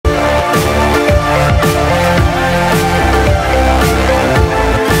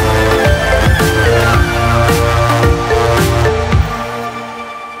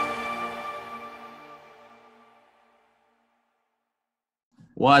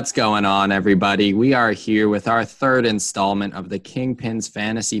What's going on, everybody? We are here with our third installment of the Kingpins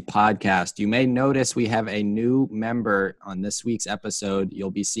Fantasy Podcast. You may notice we have a new member on this week's episode.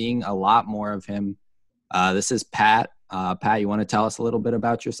 You'll be seeing a lot more of him. This is Pat. Pat, you want to tell us a little bit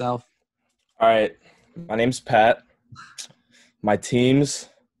about yourself? All right. My name's Pat. My teams,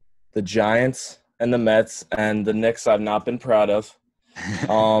 the Giants and the Mets, and the Knicks I've not been proud of. I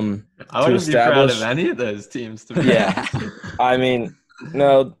wouldn't be proud of any of those teams. To be I mean,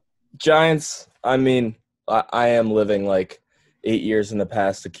 no, Giants, I am living like 8 years in the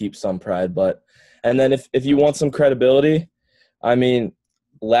past to keep some pride. And then if you want some credibility,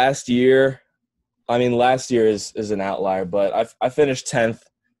 last year is an outlier, but I finished 10th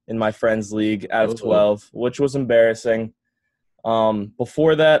in my friends league out of 12, which was embarrassing.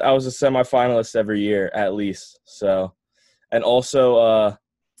 Before that, I was a semifinalist every year at least. So, and also,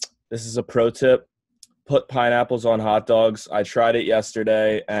 this is a pro tip. Put pineapples on hot dogs. I tried it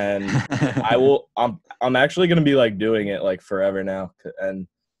yesterday, and I'm actually going to be like doing it like forever now, and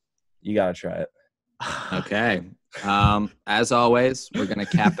you got to try it. Okay. As always, we're going to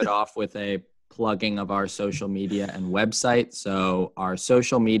cap it off with a plugging of our social media and website. So our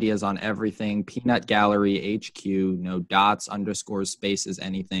social media is on everything. Peanut Gallery HQ, no dots, underscores, spaces,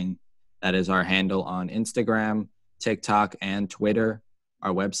 anything. That is our handle on Instagram, TikTok, and Twitter.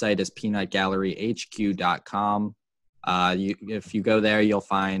 Our website is peanutgalleryhq.com. If you go there, you'll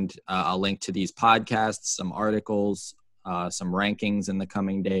find a link to these podcasts, some articles, some rankings in the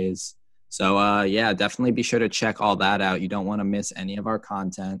coming days. So, definitely be sure to check all that out. You don't want to miss any of our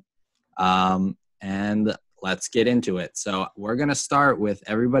content. And let's get into it. So we're going to start with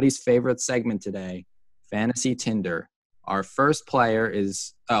everybody's favorite segment today, Fantasy Tinder. Our first player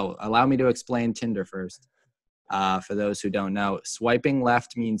is – allow me to explain Tinder first. For those who don't know, swiping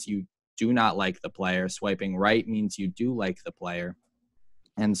left means you do not like the player. Swiping right means you do like the player.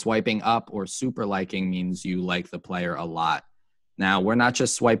 And swiping up or super liking means you like the player a lot. Now, we're not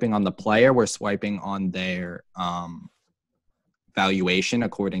just swiping on the player. We're swiping on their valuation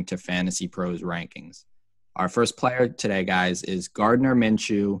according to Fantasy Pros rankings. Our first player today, guys, is Gardner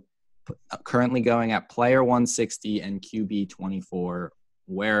Minshew, currently going at player 160 and QB 24.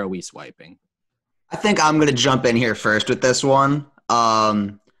 Where are we swiping? I think I'm going to jump in here first with this one.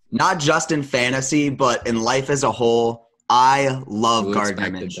 Not just in fantasy, but in life as a whole, I love Gardner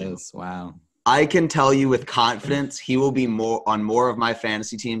Minshew. Wow. I can tell you with confidence he will be on more of my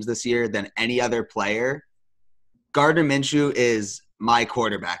fantasy teams this year than any other player. Gardner Minshew is my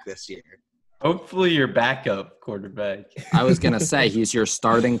quarterback this year. Hopefully your backup quarterback. I was going to say, he's your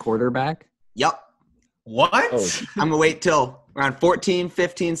starting quarterback? Yep. What? I'm going to wait till around 14,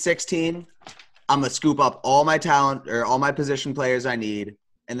 15, 16. I'm going to scoop up all my talent or all my position players I need.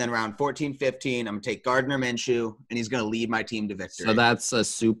 And then around 14, 15, I'm going to take Gardner Minshew, and he's going to lead my team to victory. So that's a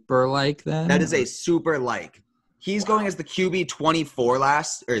super like then? That is a super like. He's going as the QB 24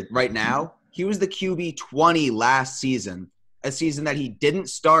 right now. He was the QB 20 last season, a season that he didn't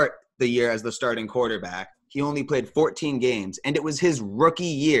start the year as the starting quarterback. He only played 14 games, and it was his rookie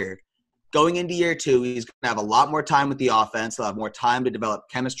year. Going into year two, he's going to have a lot more time with the offense. He'll have more time to develop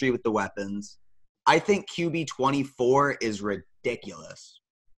chemistry with the weapons. I think QB 24 is ridiculous.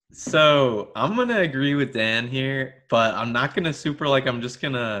 So I'm going to agree with Dan here, but I'm not going to super like. I'm just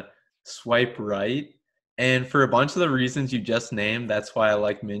going to swipe right. And for a bunch of the reasons you just named, that's why I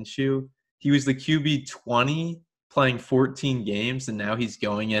like Minshew. He was the QB 20 playing 14 games, and now he's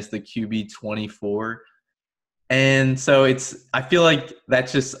going as the QB 24. And so I feel like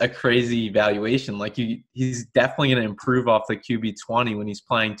that's just a crazy valuation. Like he's definitely going to improve off the QB 20 when he's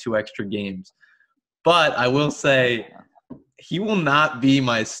playing 2 extra games. But I will say he will not be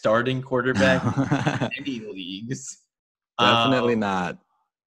my starting quarterback in any leagues. Definitely not.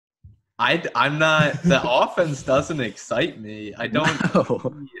 I'm not – the offense doesn't excite me. I don't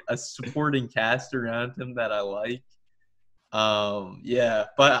see a supporting cast around him that I like. But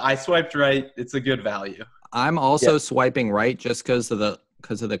I swiped right. It's a good value. I'm also swiping right just because of the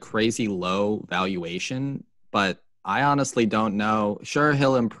crazy low valuation, but I honestly don't know. Sure,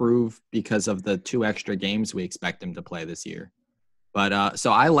 he'll improve because of the 2 extra games we expect him to play this year. But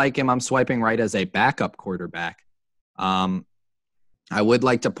so I like him. I'm swiping right as a backup quarterback. I would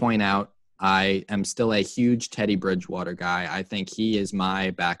like to point out I am still a huge Teddy Bridgewater guy. I think he is my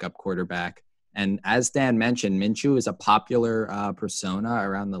backup quarterback. And as Dan mentioned, Minshew is a popular persona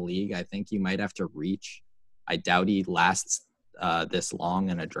around the league. I think you might have to reach. I doubt he lasts this long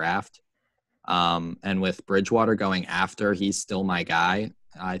in a draft. And with Bridgewater going after, he's still my guy.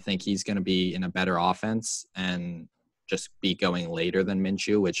 I think he's going to be in a better offense and just be going later than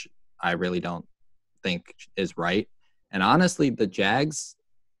Minshew, which I really don't think is right. And honestly, the Jags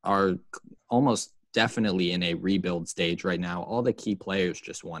are almost definitely in a rebuild stage right now. All the key players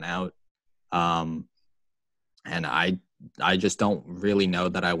just won out. And I just don't really know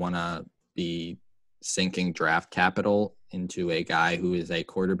that I want to be sinking draft capital into a guy who is a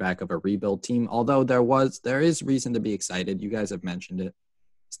quarterback of a rebuild team. Although there is reason to be excited. You guys have mentioned it.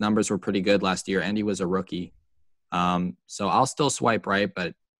 His numbers were pretty good last year, and he was a rookie. So I'll still swipe right,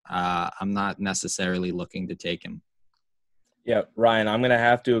 but I'm not necessarily looking to take him. Yeah, Ryan, I'm going to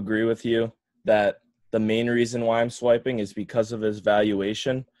have to agree with you that the main reason why I'm swiping is because of his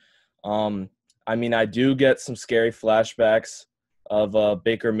valuation. I mean, I do get some scary flashbacks of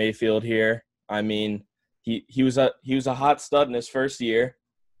Baker Mayfield here. I mean, he was a hot stud in his first year.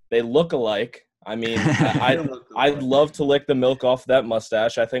 They look alike. I mean, I'd love to lick the milk off that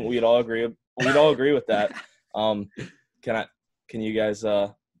mustache. I think we'd all agree with that. Can you guys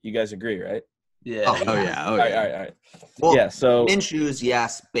agree, right? Yeah. Oh yeah. All right. Well, yeah. So Minshew's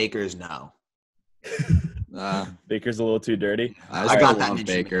yes, Baker's no. Baker's a little too dirty. I got that love Minshew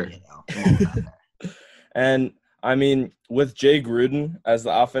Baker. mania, though. And I mean, with Jay Gruden as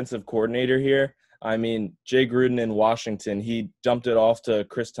the offensive coordinator here, I mean, Jay Gruden in Washington, he dumped it off to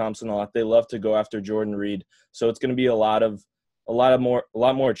Chris Thompson a lot. They love to go after Jordan Reed, so it's going to be a lot more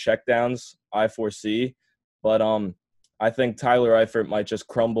checkdowns I foresee. But I think Tyler Eifert might just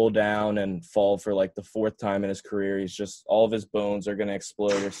crumble down and fall for like the fourth time in his career. He's just all of his bones are going to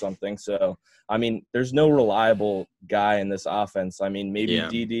explode or something. So I mean, there's no reliable guy in this offense. I mean, maybe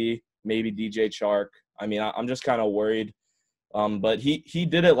DD, maybe DJ Chark. I mean, I'm just kind of worried. But he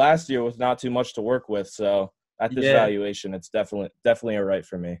did it last year with not too much to work with. So at this valuation, it's definitely a right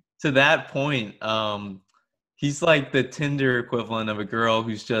for me. To that point, he's like the Tinder equivalent of a girl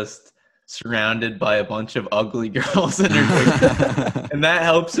who's just surrounded by a bunch of ugly girls in her and that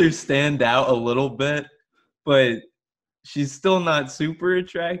helps her stand out a little bit, but she's still not super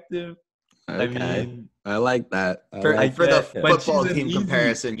attractive. Okay. I mean, I like that. For the But football she's an team easy-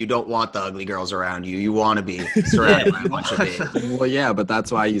 comparison, you don't want the ugly girls around you. You want to be surrounded by a bunch of babes. Well, yeah, but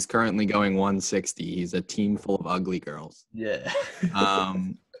that's why he's currently going 160. He's a team full of ugly girls. yeah.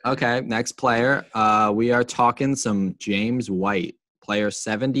 Okay, next player. We are talking some James White, player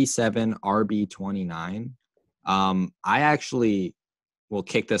 77, RB 29. I actually will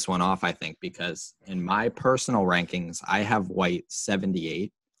kick this one off, I think, because in my personal rankings, I have White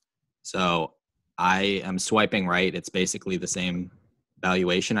 78. So I am swiping right. It's basically the same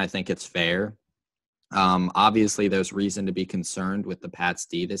valuation. I think it's fair. Obviously, there's reason to be concerned with the Pats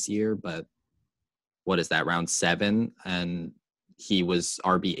D this year, but what is that, round 7? And he was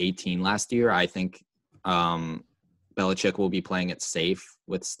RB 18 last year. I think Belichick will be playing it safe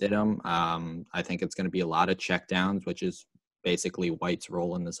with Stidham. I think it's going to be a lot of checkdowns, which is basically White's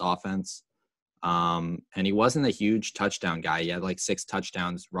role in this offense. And he wasn't a huge touchdown guy. He had like 6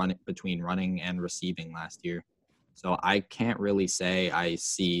 touchdowns between running and receiving last year. So I can't really say I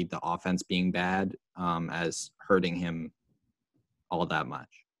see the offense being bad as hurting him all that much.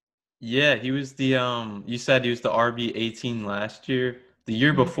 Yeah, he was the you said he was the RB 18 last year. The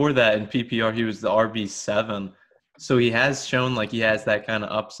year before that in PPR he was the RB 7. So he has shown like he has that kind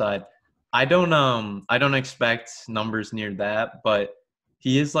of upside. I don't expect numbers near that, but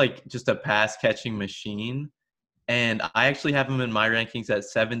he is like just a pass catching machine. And I actually have him in my rankings at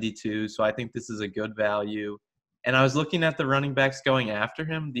 72, so I think this is a good value. And I was looking at the running backs going after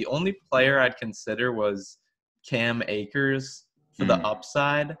him. The only player I'd consider was Cam Akers for the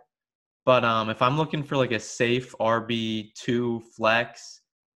upside. But if I'm looking for like a safe RB2 flex,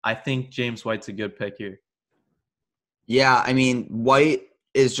 I think James White's a good pick here. Yeah, I mean, White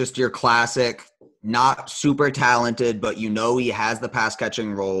is just your classic, not super talented, but you know he has the pass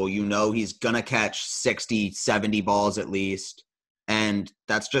catching role. You know he's going to catch 60, 70 balls at least. And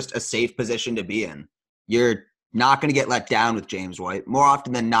that's just a safe position to be in. You're not going to get let down with James White. More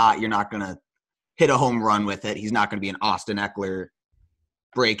often than not, you're not going to hit a home run with it. He's not going to be an Austin Eckler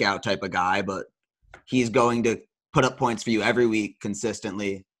breakout type of guy, but he's going to put up points for you every week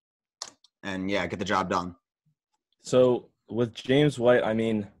consistently and, yeah, get the job done. So with James White, I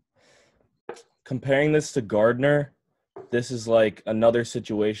mean, comparing this to Gardner, this is like another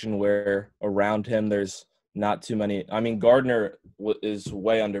situation where around him there's not too many. I mean, Gardner is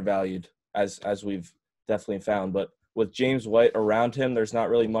way undervalued, as we've definitely found. But with James White around him, there's not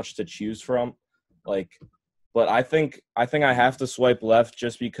really much to choose from. But I think I have to swipe left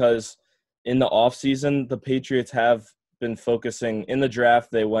just because in the offseason, the Patriots have been focusing. In the draft,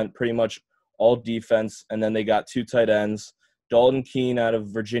 they went pretty much all defense, and then they got 2 tight ends. Dalton Keene out of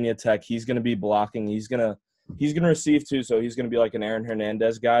Virginia Tech, he's going to be blocking. He's going to he's going to receive too, so he's going to be like an Aaron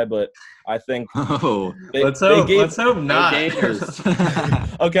Hernandez guy. But I think let's hope not.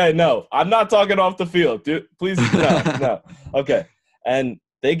 Okay, no, I'm not talking off the field, dude. Please, no. Okay, and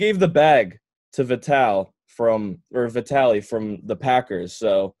they gave the bag to Vitali from the Packers,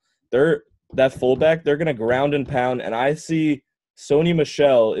 so that fullback, they're going to ground and pound, and I see Sony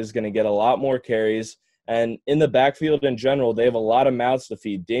Michel is going to get a lot more carries. And in the backfield in general, they have a lot of mouths to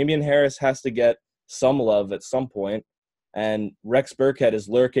feed. Damian Harris has to get some love at some point, and Rex Burkhead is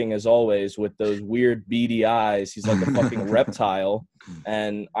lurking as always with those weird beady eyes. He's like a fucking reptile,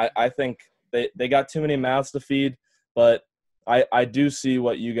 and I think they got too many mouths to feed. But I do see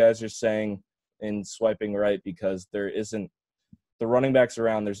what you guys are saying in swiping right, because there isn't the running backs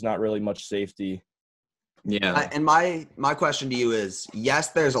around. There's not really much safety. Yeah. And my question to you is,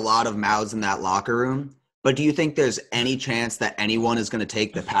 yes, there's a lot of mouths in that locker room, but do you think there's any chance that anyone is going to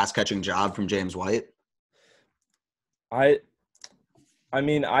take the pass catching job from James White? I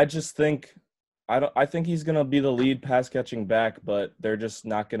mean, I think he's going to be the lead pass catching back, but they're just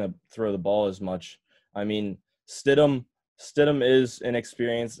not going to throw the ball as much. I mean, Stidham is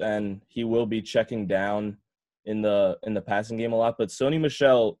inexperienced, and he will be checking down in the passing game a lot, but Sony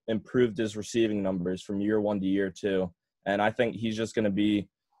Michel improved his receiving numbers from year 1 to year 2, and I think he's just going to be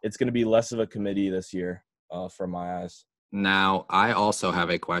less of a committee this year from my eyes. Now, I also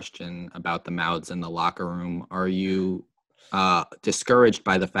have a question about the mouths in the locker room. Are you discouraged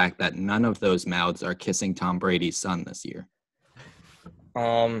by the fact that none of those mouths are kissing Tom Brady's son this year?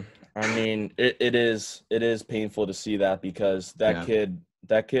 I mean, it is painful to see that, because that kid,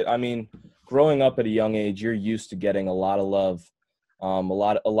 I mean, growing up at a young age, you're used to getting a lot of love, a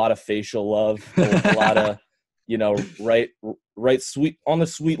lot of facial love, a lot of, right sweet on the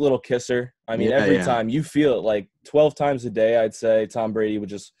sweet little kisser. I mean, every time you feel it, like 12 times a day, I'd say Tom Brady would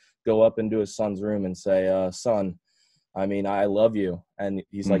just go up into his son's room and say, son, I mean, I love you. And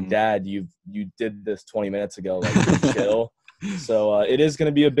he's like, Dad, you did this 20 minutes ago, like, chill. So it is going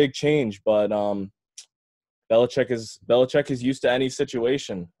to be a big change, but Belichick is used to any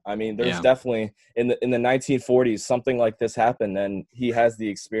situation. I mean, there's definitely in the 1940s something like this happened, and he has the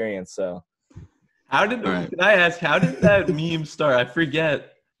experience. So, can I ask, how did that meme start? I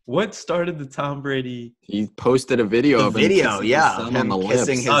forget what started the Tom Brady. He posted a video of him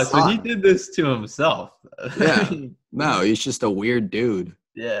kissing his son. So he did this to himself. Yeah, no, he's just a weird dude.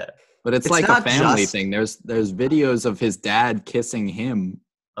 Yeah, but it's like a family thing. There's videos of his dad kissing him.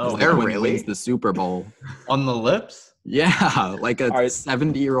 Oh, when really? He wins the Super Bowl. On the lips? Yeah, like a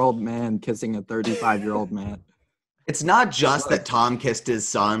 70-year-old man kissing a 35-year-old man. It's not just that Tom kissed his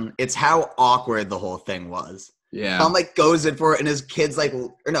son. It's how awkward the whole thing was. Yeah. Tom, goes in for it, and his kid's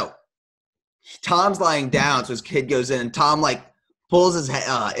Tom's lying down, so his kid goes in, and Tom, pulls his head.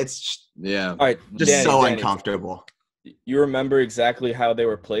 It's all right, just Danny, uncomfortable. You remember exactly how they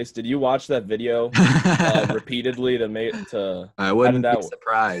were placed? Did you watch that video repeatedly to? I wouldn't be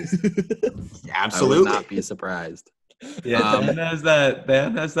surprised. Absolutely, I would not be surprised. Yeah, Dan has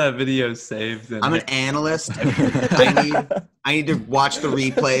that video saved. I'm an analyst. I need to watch the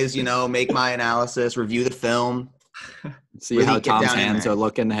replays. Make my analysis, review the film, see really how Tom's hands are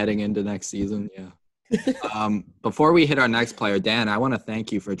looking heading into next season. Yeah. Before we hit our next player, Dan, I want to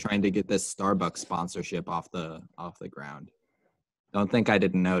thank you for trying to get this Starbucks sponsorship off the ground. Don't think I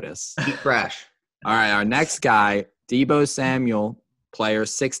didn't notice. Fresh. All right, our next guy, Deebo Samuel, player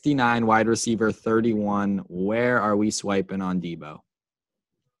 69, wide receiver 31. Where are we swiping on Deebo?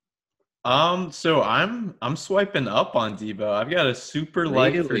 So I'm swiping up on Deebo. I've got a super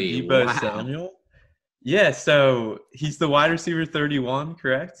like for Deebo Samuel. Yeah, so he's the wide receiver 31,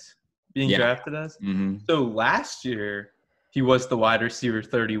 correct? Being drafted as. Mm-hmm. So last year, he was the wide receiver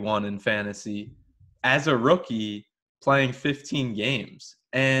 31 in fantasy as a rookie playing 15 games.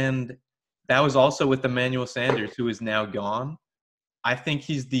 And that was also with Emmanuel Sanders, who is now gone. I think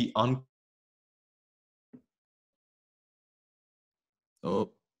he's the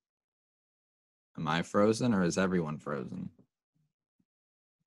Oh. Am I frozen or is everyone frozen?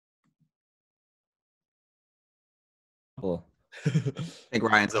 Cool. I think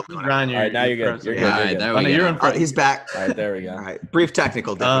Ryan's open. Ryan, all right, now you're good. You're good. All right, there we go. You're in front. He's back. All right, there we go. All right, brief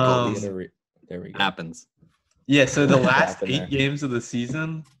technical difficulties. There we go. Happens. Yeah, so the last 8 games of the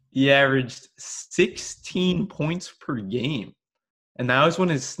season, he averaged 16 points per game. And that was when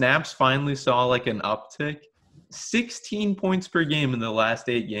his snaps finally saw an uptick. 16 points per game in the last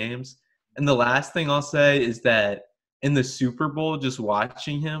 8 games. And the last thing I'll say is that in the Super Bowl, just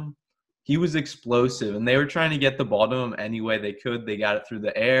watching him, he was explosive. And they were trying to get the ball to him any way they could. They got it through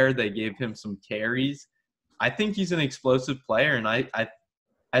the air. They gave him some carries. I think he's an explosive player. And I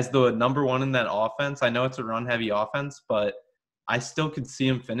as the number one in that offense. I know it's a run-heavy offense, but I still could see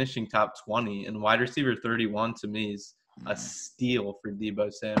him finishing top 20. And wide receiver 31 to me is a steal for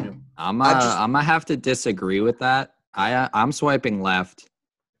Deebo Samuel. I'm gonna have to disagree with that. I'm swiping left.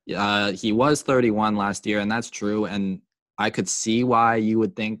 He was 31 last year, and that's true. And I could see why you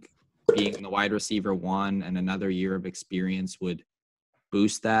would think being the wide receiver 1 and another year of experience would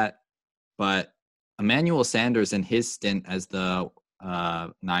boost that. But Emmanuel Sanders in his stint as the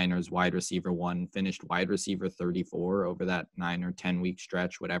Niners wide receiver 1 finished wide receiver 34 over that 9 or 10 week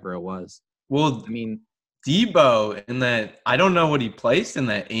stretch, whatever it was. Well, I mean, Deebo in that, I don't know what he placed in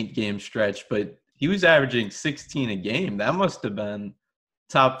that 8-game stretch, but he was averaging 16 a game. That must have been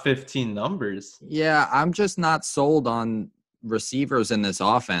top 15 numbers. Yeah, I'm just not sold on receivers in this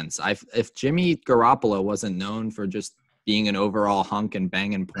offense. If Jimmy Garoppolo wasn't known for just being an overall hunk and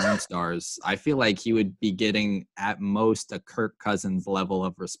banging porn stars, I feel like he would be getting at most a Kirk Cousins level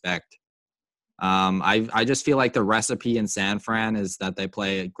of respect. I just feel like the recipe in San Fran is that they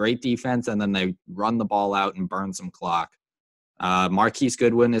play a great defense and then they run the ball out and burn some clock. Marquise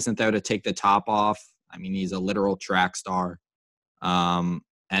Goodwin isn't there to take the top off. I mean, he's a literal track star.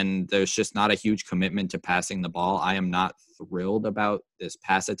 And there's just not a huge commitment to passing the ball. I am not thrilled about this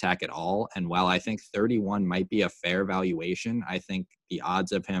pass attack at all. And while I think 31 might be a fair valuation, I think the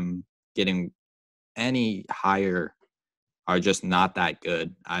odds of him getting any higher are just not that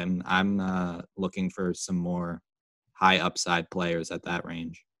good. I'm looking for some more high upside players at that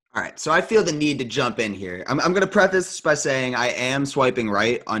range. All right, so I feel the need to jump in here. I'm going to preface this by saying I am swiping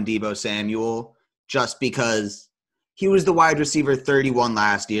right on Deebo Samuel just because he was the wide receiver 31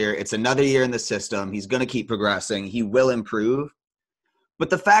 last year. It's another year in the system. He's going to keep progressing. He will improve. But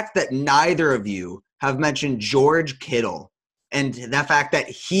the fact that neither of you have mentioned George Kittle and the fact that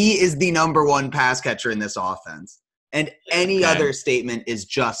he is the number 1 pass catcher in this offense and any other statement is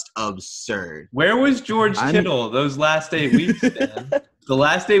just absurd. Where was George Kittle those last 8 weeks, Dan? The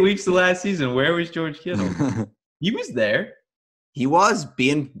last 8 weeks of last season, where was George Kittle? He was there. He was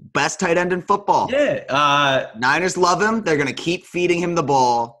being best tight end in football. Yeah. Niners love him. They're going to keep feeding him the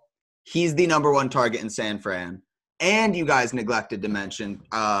ball. He's the number 1 target in San Fran. And you guys neglected to mention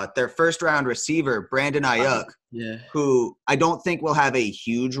their first-round receiver, Brandon Ayuk, who I don't think will have a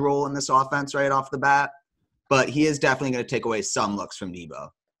huge role in this offense right off the bat, but he is definitely going to take away some looks from Deebo.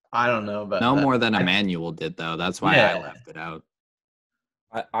 I don't know about no that. more than Emmanuel did, though. That's why I left it out.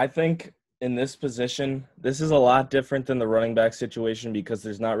 I think in this position, this is a lot different than the running back situation because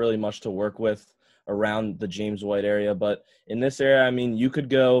there's not really much to work with around the James White area. But in this area, I mean, you could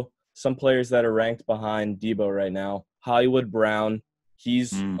go some players that are ranked behind Deebo right now. Hollywood Brown,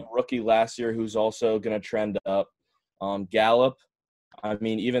 he's a rookie last year who's also going to trend up. Gallup, I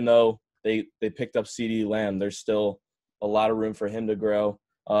mean, even though they picked up CeeDee Lamb, there's still a lot of room for him to grow.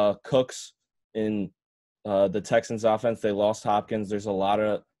 Cooks in the Texans offense, they lost Hopkins. There's a lot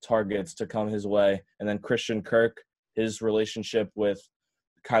of targets to come his way. And then Christian Kirk, his relationship with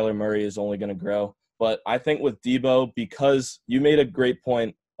Kyler Murray is only going to grow. But I think with Deebo, because you made a great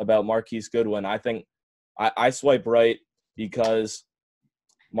point about Marquise Goodwin, I think I swipe right because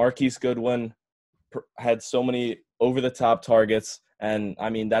Marquise Goodwin had so many over-the-top targets. And, I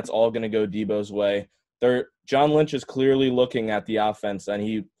mean, that's all going to go Deebo's way. John Lynch is clearly looking at the offense, and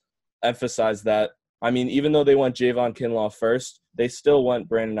he emphasized that. I mean, even though they went Javon Kinlaw first, they still went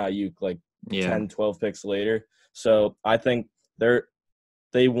Brandon Ayuk like 10, 12 picks later. So I think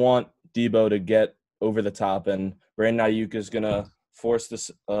they want Deebo to get over the top, and Brandon Ayuk is going to force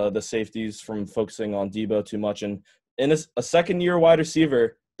the safeties from focusing on Deebo too much. And in a second-year wide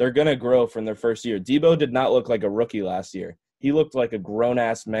receiver, they're going to grow from their first year. Deebo did not look like a rookie last year. He looked like a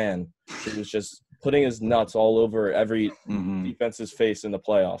grown-ass man who was just putting his nuts all over every defense's face in the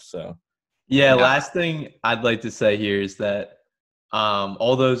playoffs. So. Yeah, last thing I'd like to say here is that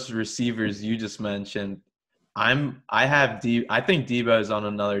all those receivers you just mentioned, I think Deebo is on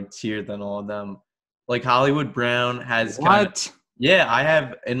another tier than all of them. Like Hollywood Brown has I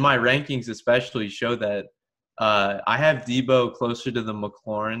have in my rankings especially show that I have Deebo closer to the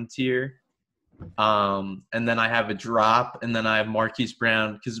McLaurin tier. And then I have a drop, and then I have Marquise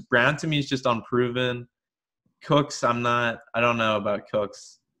Brown because Brown to me is just unproven. Cooks, I don't know about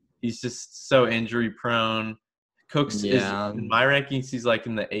Cooks. He's just so injury prone. Cooks is in my rankings. He's like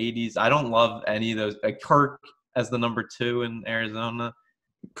in the 80s. I don't love any of those. Kirk as the number 2 in Arizona.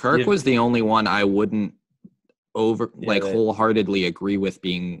 Kirk was the only one I wouldn't wholeheartedly agree with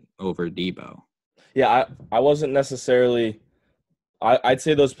being over Deebo. Yeah, I wasn't necessarily. I'd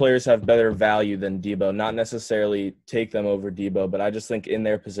say those players have better value than Deebo. Not necessarily take them over Deebo, but I just think in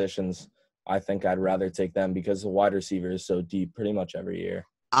their positions, I think I'd rather take them because the wide receiver is so deep pretty much every year.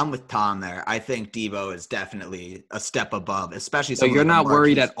 I'm with Tom there. I think Debo is definitely a step above, especially. So you're not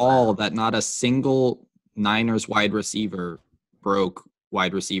worried at all Brown. that not a single Niners wide receiver broke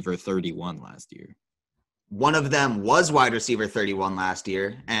wide receiver 31 last year. One of them was wide receiver 31 last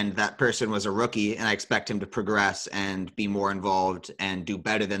year, and that person was a rookie, and I expect him to progress and be more involved and do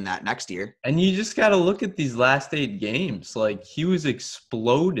better than that next year. And you just got to look at these last 8 games. Like, he was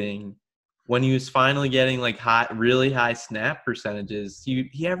exploding when he was finally getting like really high snap percentages.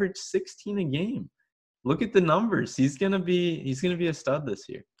 He averaged 16 a game. Look at the numbers. He's gonna be a stud this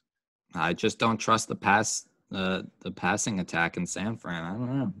year. I just don't trust the passing attack in San Fran. I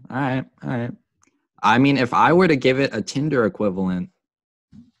don't know. All right. I mean, if I were to give it a Tinder equivalent,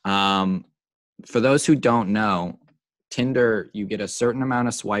 for those who don't know, Tinder, you get a certain amount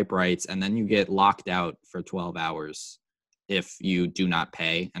of swipe rights and then you get locked out for 12 hours if you do not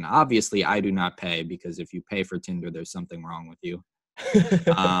pay. And obviously I do not pay, because if you pay for Tinder, there's something wrong with you.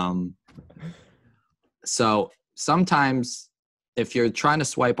 So sometimes if you're trying to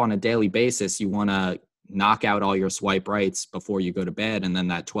swipe on a daily basis, you want to knock out all your swipe rights before you go to bed. And then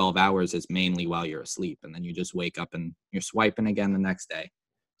that 12 hours is mainly while you're asleep. And then you just wake up and you're swiping again the next day.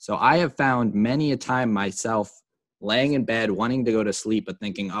 So I have found many a time myself laying in bed, wanting to go to sleep, but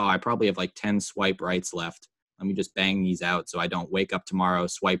thinking, I probably have like 10 swipe rights left. Let me just bang these out so I don't wake up tomorrow,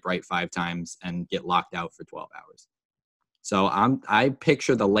 swipe right 5 times, and get locked out for 12 hours. So I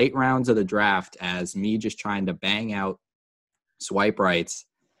picture the late rounds of the draft as me just trying to bang out swipe rights.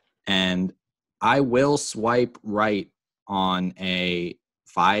 And I will swipe right on a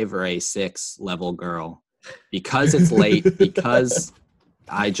 5 or a 6 level girl because it's late, because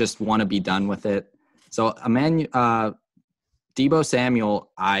I just want to be done with it. So Deebo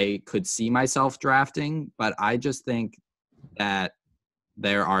Samuel, I could see myself drafting, but I just think that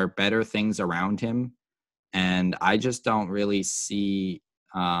there are better things around him, and I just don't really see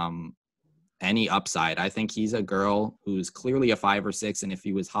any upside. I think he's a girl who's clearly a 5 or 6, and if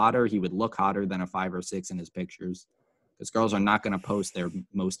he was hotter, he would look hotter than a 5 or 6 in his pictures, because girls are not going to post their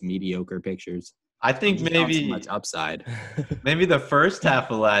most mediocre pictures. I think maybe so much upside. Maybe the first half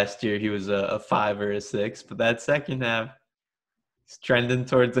of last year he was a 5 or a 6, but that second half he's trending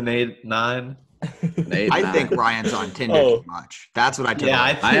towards an 8, 9. I think Ryan's on Tinder too much. That's what I took. Yeah,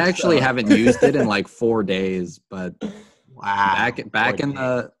 I actually haven't used it in like 4 days, but wow,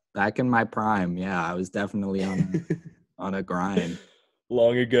 back in my prime, yeah, I was definitely on a grind.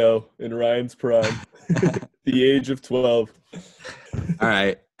 Long ago in Ryan's prime, the age of 12. All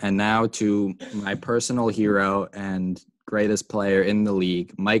right, and now to my personal hero and greatest player in the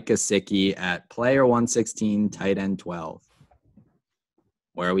league, Mike Gesicki at player 116, tight end 12.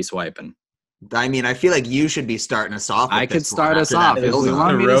 Where are we swiping? I mean, I feel like you should be starting us off. I could start us off. If we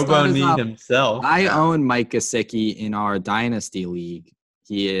want me to start us off, himself. I own Mike Gesicki in our Dynasty League.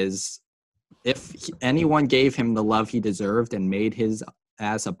 He is, if anyone gave him the love he deserved and made his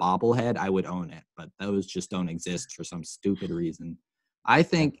ass a bobblehead, I would own it. But those just don't exist for some stupid reason. I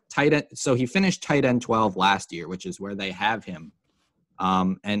think tight end. So he finished tight end 12 last year, which is where they have him.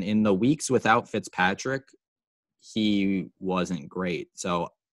 And in the weeks without Fitzpatrick, he wasn't great.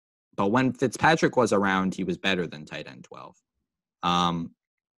 But when Fitzpatrick was around, he was better than tight end 12.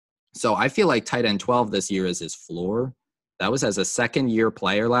 So I feel like tight end 12 this year is his floor. That was as a second-year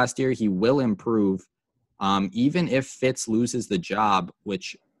player last year. He will improve. Even if Fitz loses the job,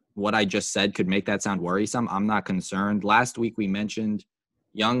 which what I just said could make that sound worrisome, I'm not concerned. Last week we mentioned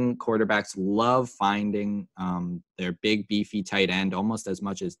young quarterbacks love finding their big, beefy tight end almost as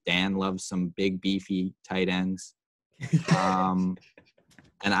much as Dan loves some big, beefy tight ends.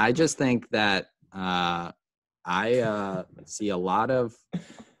 And I just think that I see a lot of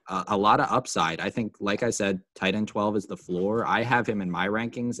upside. I think, like I said, tight end 12 is the floor. I have him in my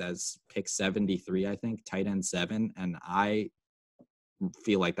rankings as pick 73, I think, tight end 7. And I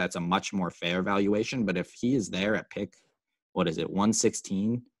feel like that's a much more fair valuation. But if he is there at pick,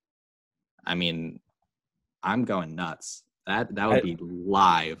 116? I mean, I'm going nuts. That would be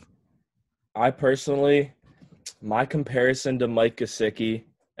live. I personally, my comparison to Mike Gesicki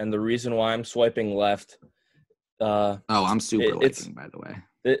and the reason why I'm swiping left. I'm super liking, by the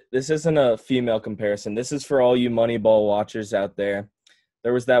way. This isn't a female comparison. This is for all you Moneyball watchers out there.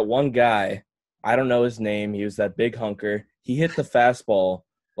 There was that one guy, I don't know his name. He was that big hunker. He hit the fastball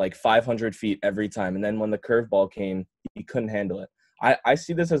like 500 feet every time. And then when the curveball came, he couldn't handle it. I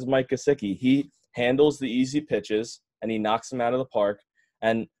see this as Mike Gesicki. He handles the easy pitches, and he knocks them out of the park.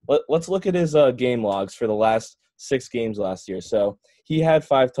 And let's look at his game logs for the last 6 games last year. So he had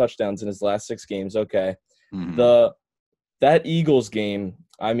 5 touchdowns in his last 6 games. Okay. Mm-hmm. That Eagles game,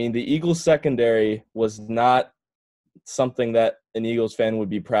 I mean, the Eagles secondary was not something that an Eagles fan would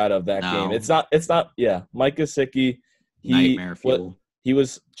be proud of that No. game. It's not. Yeah, Mike Gesicki. Nightmare fuel. He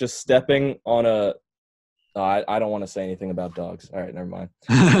was just stepping on a. I don't want to say anything about dogs. All right, never mind.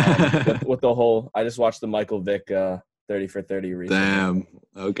 With the whole, I just watched the Michael Vick 30 for 30 recently. Damn.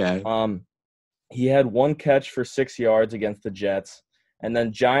 Okay. He had one catch for 6 yards against the Jets, and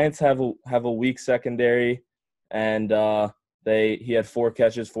then Giants have a weak secondary, and he had 4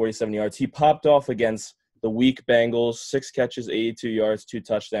 catches, 47 yards. He popped off against the weak Bengals, 6 catches, 82 yards, 2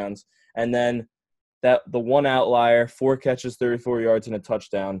 touchdowns, and then the one outlier, 4 catches, 34 yards, and a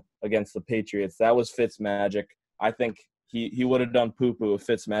touchdown against the Patriots. That was Fitzmagic. I think he would have done poo-poo if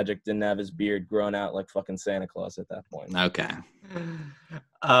Fitzmagic didn't have his beard grown out like fucking Santa Claus at that point. Okay.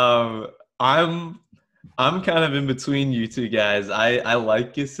 I'm kind of in between you two guys. I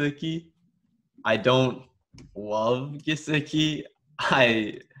like Gesicki. I don't love Gesicki.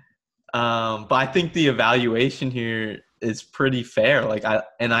 But I think the evaluation here is pretty fair.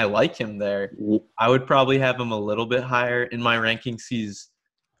 I like him there. I would probably have him a little bit higher in my rankings. He's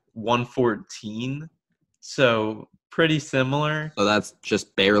 114, so pretty similar. So that's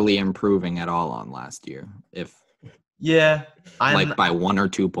just barely improving at all on last year. Yeah, by 1 or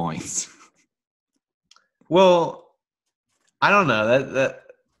 2 points. Well, I don't know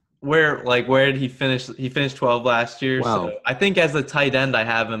where did he finish? He finished 12 last year. Wow. So I think as a tight end, I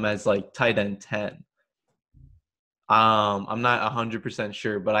have him as tight end 10. I'm not 100%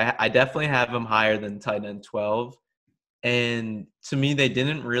 sure, but I definitely have him higher than tight end 12. And to me, they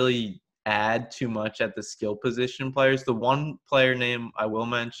didn't really add too much at the skill position players. The one player name I will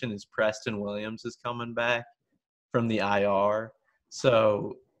mention is Preston Williams is coming back from the IR.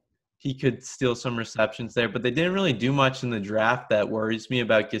 So he could steal some receptions there, but they didn't really do much in the draft that worries me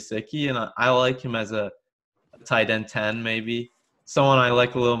about Gesicki, and I like him as a tight end 10 maybe. Someone I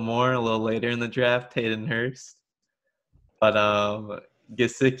like a little more a little later in the draft, Hayden Hurst. But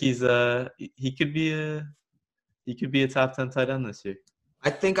Gesicki's he could be a top 10 tight end this year. I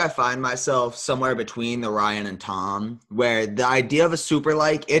think I find myself somewhere between the Ryan and Tom, where the idea of a super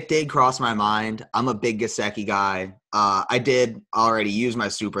it did cross my mind. I'm a big Gesicki guy. I did already use my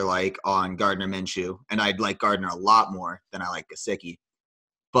super on Gardner Minshew, and I'd like Gardner a lot more than I like Gesicki.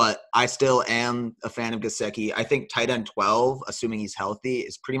 But I still am a fan of Gesicki. I think tight end 12, assuming he's healthy,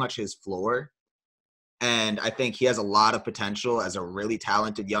 is pretty much his floor. And I think he has a lot of potential as a really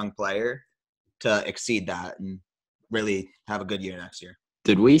talented young player to exceed that and really have a good year next year.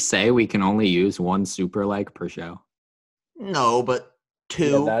 Did we say we can only use 1 super per show? No, but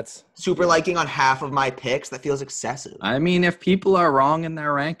 2. Yeah, super liking on half of my picks, that feels excessive. I mean, if people are wrong in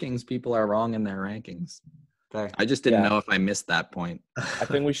their rankings, people are wrong in their rankings. Fair. I just didn't know if I missed that point. I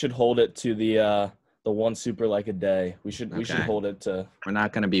think we should hold it to the 1 super a day. We should hold it to. We're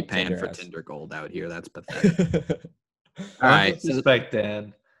not going to be paying for Tinder Gold out here. That's pathetic. All right. Respect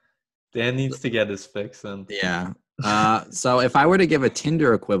Dan. Dan needs to get his fix in. Yeah. So if I were to give a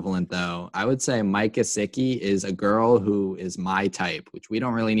Tinder equivalent, though, I would say Mike Gesicki is a girl who is my type, which we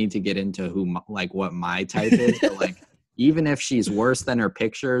don't really need to get into what my type is. But even if she's worse than her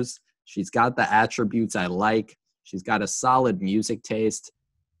pictures, she's got the attributes I like. She's got a solid music taste.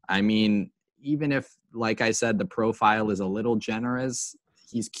 I mean, even if, like I said, the profile is a little generous,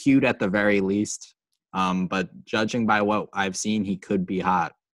 he's cute at the very least. But judging by what I've seen, he could be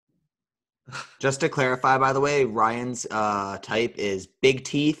hot. Just to clarify, by the way, Ryan's type is big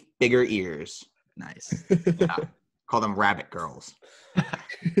teeth, bigger ears. Nice. Yeah. Call them rabbit girls. All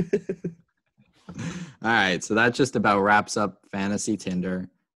right, so that just about wraps up Fantasy Tinder.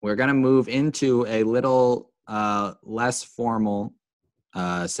 We're going to move into a little less formal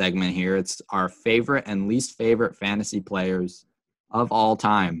segment here. It's our favorite and least favorite fantasy players of all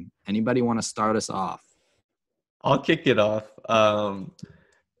time. Anybody want to start us off? I'll kick it off.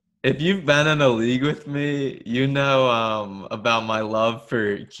 If you've been in a league with me, you know about my love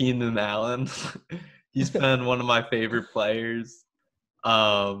for Keenan Allen. He's been one of my favorite players.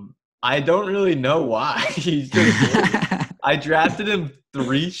 I don't really know why. He's just I drafted him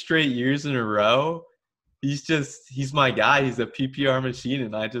 3 straight years in a row. He's my guy. He's a PPR machine,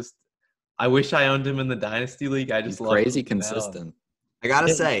 and I wish I owned him in the Dynasty League. I just love crazy consistent. I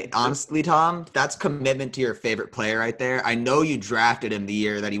gotta say, honestly, Tom, that's commitment to your favorite player right there. I know you drafted him the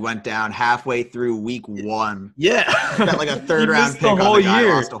year that he went down halfway through week 1. Yeah. Got like a 3rd round pick on the guy,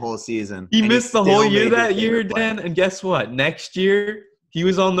 lost a whole season. He missed the whole year that year, Dan, and guess what? Next year, he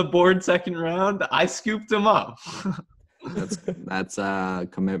was on the board 2nd round. I scooped him up. That's a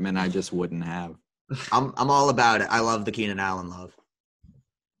commitment I just wouldn't have. I'm all about it. I love the Keenan Allen love.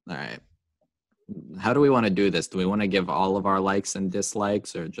 All right. How do we want to do this? Do we want to give all of our likes and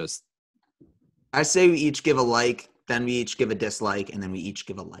dislikes or just? I say we each give a like then we each give a dislike, and then we each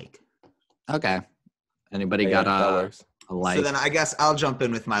give a like. Okay. Anybody Yeah, got that works. a like? So then I guess I'll jump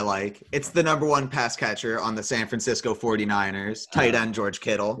in with my like. It's the number one pass catcher on the San Francisco 49ers, tight end George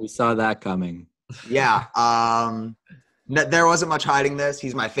Kittle. We saw that coming. Yeah. There wasn't much hiding this.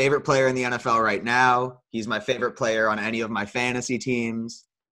 He's my favorite player in the NFL right now. He's my favorite player on any of my fantasy teams.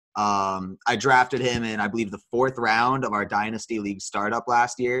 I drafted him in, I believe, the 4th round of our Dynasty League startup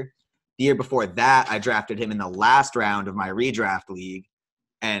last year. The year before that, I drafted him in the last round of my redraft league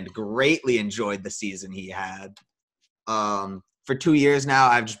and greatly enjoyed the season he had. For 2 years now,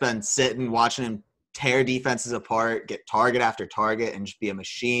 I've just been sitting, watching him tear defenses apart, get target after target, and just be a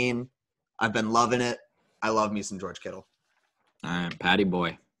machine. I've been loving it. I love me some George Kittle. All right, Patty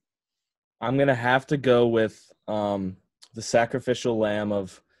boy. I'm going to have to go with the sacrificial lamb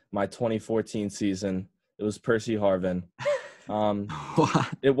of my 2014 season. It was Percy Harvin.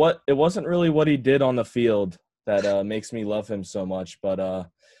 It wasn't really what he did on the field that makes me love him so much, but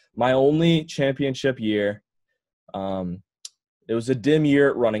my only championship year, it was a dim year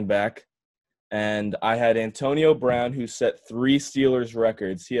at running back, and I had Antonio Brown, who set 3 Steelers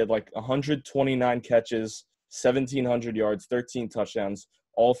records. He had like 129 catches, 1,700 yards, 13 touchdowns,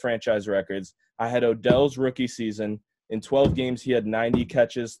 all franchise records. I had Odell's rookie season. In 12 games, he had 90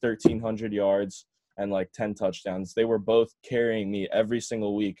 catches, 1,300 yards, and like 10 touchdowns. They were both carrying me every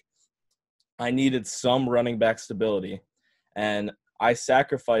single week. I needed some running back stability, and I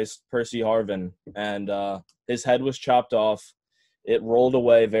sacrificed Percy Harvin, and his head was chopped off. It rolled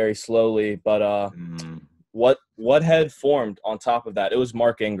away very slowly, but what had formed on top of that? It was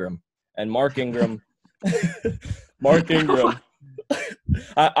Mark Ingram, and Mark Ingram.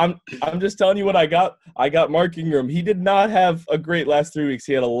 I'm just telling you what I got. I got Mark Ingram. He did not have a great last 3 weeks.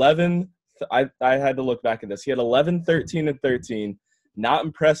 He had 11. I had to look back at this. He had 11, 13, and 13. Not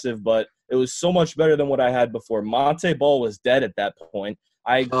impressive, but it was so much better than what I had before. Monte Ball was dead at that point.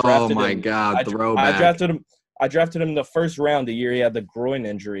 God, throwback. I drafted him the first round the year he had the groin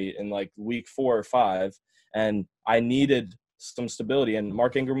injury in like week 4 or 5, and I needed some stability, and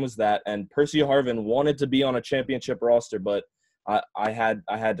Mark Ingram was that. And Percy Harvin wanted to be on a championship roster, but I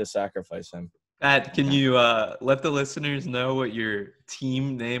had to sacrifice him. Matt, can you let the listeners know what your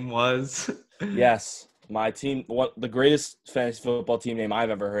team name was? Yes, my team, the greatest fantasy football team name I've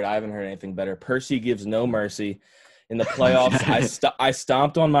ever heard. I haven't heard anything better. Percy Gives No Mercy. In the playoffs, I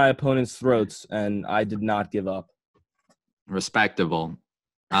stomped on my opponent's throats, and I did not give up. Respectable.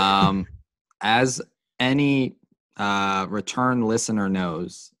 As any return listener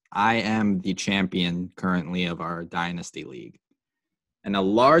knows, I am the champion currently of our Dynasty League. And a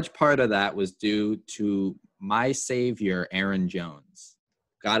large part of that was due to my savior, Aaron Jones.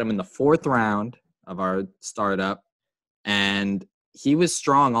 Got him in the 4th round of our startup, and he was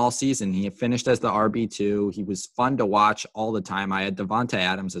strong all season. He finished as the RB2. He was fun to watch all the time. I had Devontae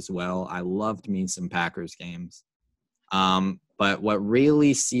Adams as well. I loved me some Packers games. But what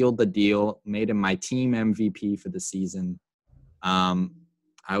really sealed the deal, made him my team MVP for the season,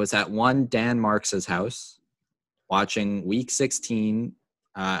 I was at one Dan Marks's house watching Week 16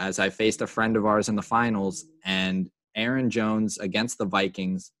 as I faced a friend of ours in the finals, and Aaron Jones against the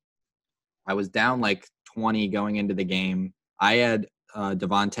Vikings. I was down like 20 going into the game. I had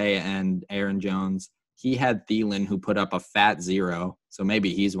Devontae and Aaron Jones. He had Thielen, who put up a fat 0, so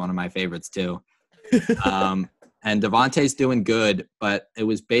maybe he's one of my favorites too. And Devontae's doing good, but it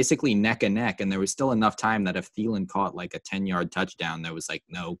was basically neck and neck, and there was still enough time that if Thielen caught like a 10-yard touchdown, there was like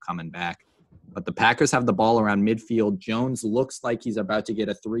no coming back. But the Packers have the ball around midfield. Jones looks like he's about to get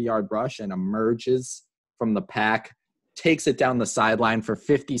a 3-yard rush and emerges from the pack, takes it down the sideline for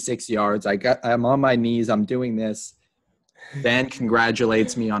 56 yards. I'm on my knees. I'm doing this. Dan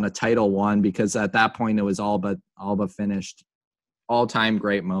congratulates me on a title won, because at that point it was all but finished. All-time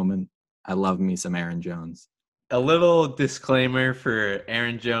great moment. I love me some Aaron Jones. A little disclaimer for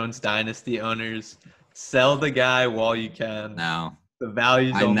Aaron Jones dynasty owners: sell the guy while you can. No, the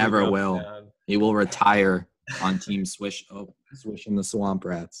value's I only never going will. down. He will retire on Team Swish. Swishing the Swamp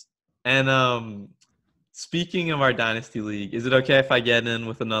Rats. And speaking of our dynasty league, is it okay if I get in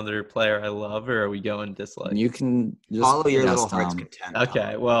with another player I love, or are we going dislike? You can just Follow your yes, little heart's Tom. content.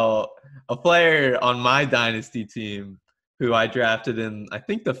 Okay, well, a player on my dynasty team who I drafted in, I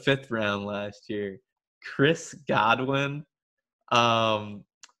think, the 5th round last year, Chris Godwin.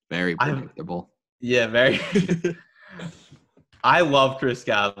 Very predictable. Yeah, very. I love Chris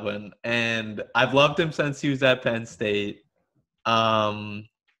Godwin, and I've loved him since he was at Penn State. I'm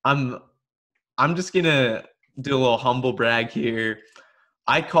just gonna do a little humble brag here.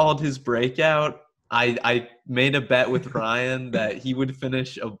 I called his breakout. I made a bet with Ryan that he would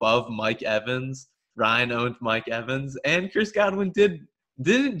finish above Mike Evans Ryan owned Mike Evans, and Chris Godwin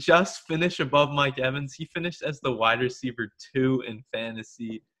didn't just finish above Mike Evans. He finished as the wide receiver 2 in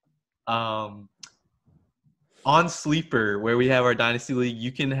fantasy. On Sleeper, where we have our Dynasty League,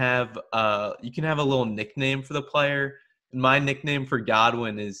 you can have a little nickname for the player. And my nickname for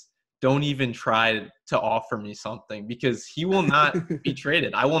Godwin is "Don't even try to offer me something," because he will not be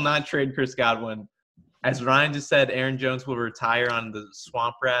traded. I will not trade Chris Godwin. As Ryan just said, Aaron Jones will retire on the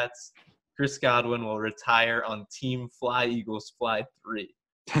Swamp Rats. Chris Godwin will retire on Team Fly Eagles Fly 3.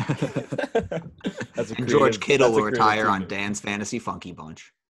 And George Kittle will retire on Dan's Fantasy Funky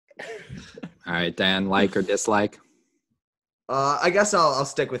Bunch. All right, Dan, like or dislike? I guess I'll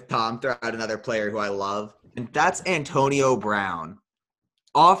stick with Tom, throw out another player who I love, and that's Antonio Brown.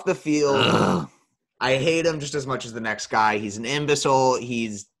 Off the field, I hate him just as much as the next guy. He's an imbecile.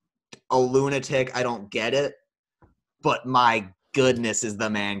 He's a lunatic. I don't get it. But my goodness, is the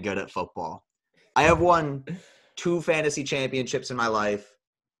man good at football. I have won 2 fantasy championships in my life,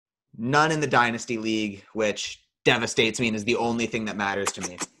 none in the Dynasty League, which devastates me and is the only thing that matters to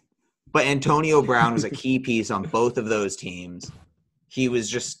me. But Antonio Brown was a key piece on both of those teams. He's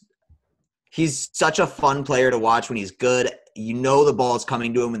such a fun player to watch when he's good. You know the ball's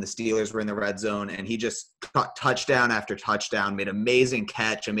coming to him when the Steelers were in the red zone, and he just caught touchdown after touchdown, made amazing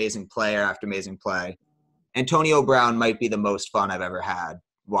catch, amazing player after amazing play. Antonio Brown might be the most fun I've ever had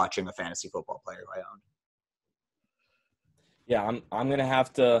watching a fantasy football player who I own. Yeah, I'm gonna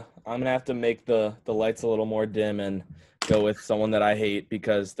have to make the lights a little more dim and go with someone that I hate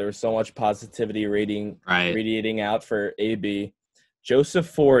because there's so much positivity radiating out for AB.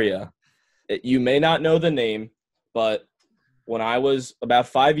 Joseph Foria. You may not know the name, but when I was about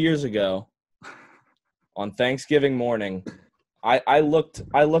 5 years ago on Thanksgiving morning, I looked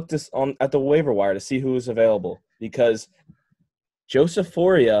this at the waiver wire to see who was available because Joseph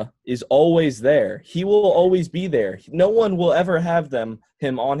Foria is always there. He will always be there. No one will ever have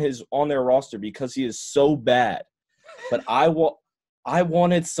him on their roster because he is so bad. But I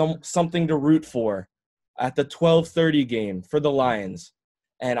wanted something to root for at the 12:30 game for the Lions,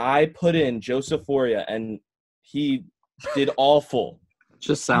 and I put in Joseph Foria, and he did awful.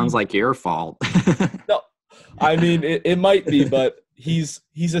 Just sounds like your fault. No, I mean it might be, but he's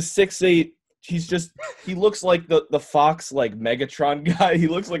a 6'8". He looks like the Fox like Megatron guy. He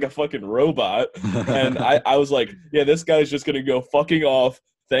looks like a fucking robot. And I was like, yeah, this guy's just gonna go fucking off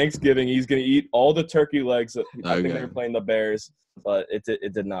Thanksgiving. He's gonna eat all the turkey legs. I think they were playing the Bears, but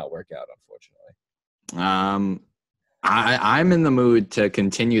it did not work out, unfortunately. I'm in the mood to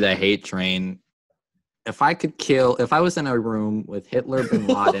continue the hate train. If I was in a room with Hitler, Bin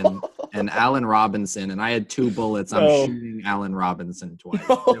Laden, and Allen Robinson, and I had 2 bullets, I'm shooting Allen Robinson twice.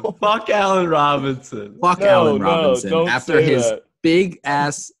 No. Fuck Allen Robinson. Fuck Allen Robinson. Don't After his that.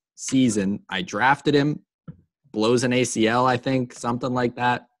 big-ass season, I drafted him, blows an ACL, I think, something like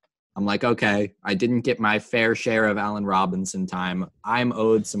that. I'm like, okay, I didn't get my fair share of Allen Robinson time. I'm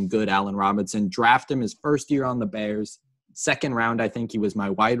owed some good Allen Robinson. Draft him his first year on the Bears. Second round, I think he was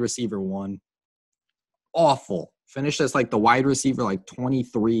my wide receiver 1. Awful. Finished as like the wide receiver like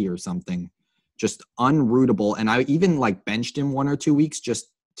 23 or something. Just unrootable. And I even like benched him 1 or 2 weeks just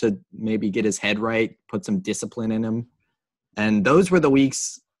to maybe get his head right, put some discipline in him. And those were the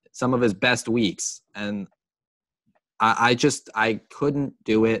weeks, some of his best weeks. And I couldn't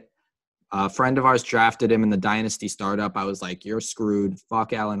do it. A friend of ours drafted him in the Dynasty startup. I was like, you're screwed.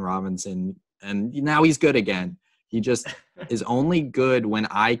 Fuck Allen Robinson. And now he's good again. He just is only good when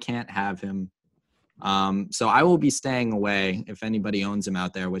I can't have him. So I will be staying away if anybody owns him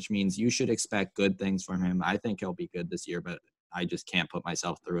out there, which means you should expect good things from him. I think he'll be good this year, but I just can't put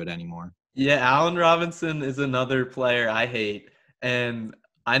myself through it anymore. Yeah, Allen Robinson is another player I hate. And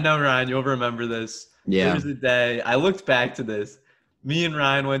I know, Ryan, you'll remember this. Yeah. There was a day, I looked back to this. Me and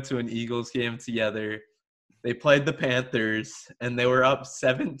Ryan went to an Eagles game together. They played the Panthers, and they were up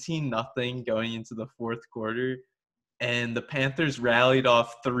 17-0 going into the fourth quarter. And the Panthers rallied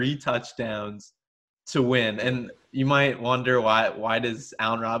off 3 touchdowns to win. And you might wonder why does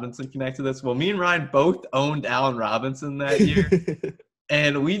Allen Robinson connect to this? Well, me and Ryan both owned Allen Robinson that year.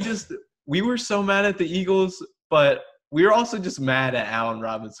 And we were so mad at the Eagles, but we were also just mad at Allen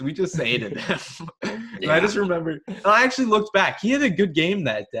Robinson. We just hated him. And I just remember, and I actually looked back. He had a good game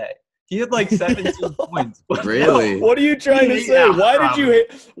that day. He had like 17 points. Really? What are you trying to say?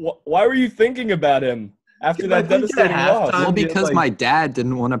 Why were you thinking about him after that devastating loss? Well, because my dad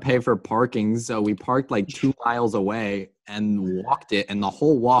didn't want to pay for parking, so we parked like 2 miles away and walked it. And the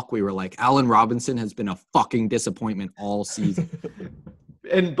whole walk, we were like, Allen Robinson has been a fucking disappointment all season.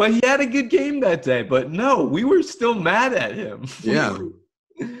 But he had a good game that day. But no, we were still mad at him. Yeah.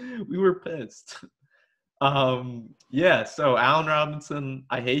 We were pissed. Yeah, so Allen Robinson,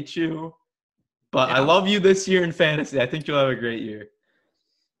 I hate you, but Yeah. I love you this year in fantasy. I think you'll have a great year.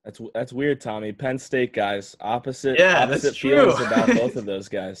 That's weird, Tommy. Penn State guys, opposite that's feelings true. about both of those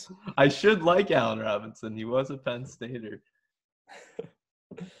guys. I should like Allen Robinson. He was a Penn Stater.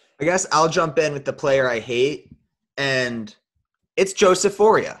 I guess I'll jump in with the player I hate, and it's Joseph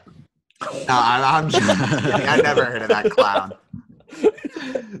Foria. No, I'm just kidding. I never heard of that clown.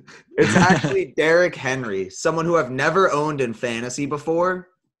 It's actually Derrick Henry, someone who I've never owned in fantasy before.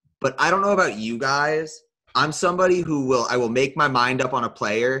 But I don't know about you guys. I'm somebody I will make my mind up on a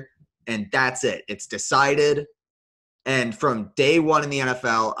player, and that's it. It's decided. And from day one in the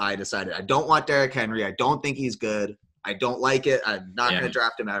NFL, I decided I don't want Derrick Henry. I don't think he's good. I don't like it. I'm not going to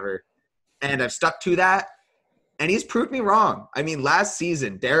draft him ever. And I've stuck to that. And he's proved me wrong. I mean, last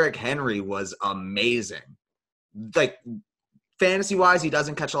season, Derrick Henry was amazing. Like, fantasy-wise, he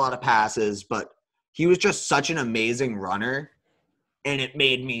doesn't catch a lot of passes, but he was just such an amazing runner. And it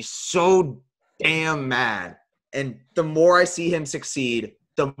made me so damn mad. And the more I see him succeed,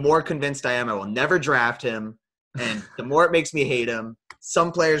 the more convinced I am I will never draft him. And the more it makes me hate him.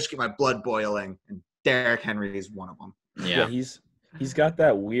 Some players get my blood boiling, and Derrick Henry is one of them. Yeah, he's got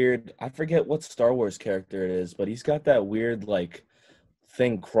that weird, I forget what Star Wars character it is, but he's got that weird like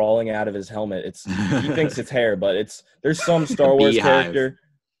thing crawling out of his helmet. He thinks it's hair, but there's some Star Wars character.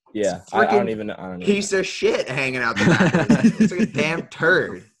 Yeah, I don't even piece of shit hanging out the back of his head. It's like a damn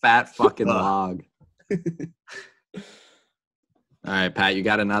turd. Fat fucking log. All right, Pat, you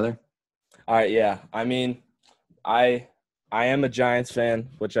got another? All right, yeah. I mean, I am a Giants fan,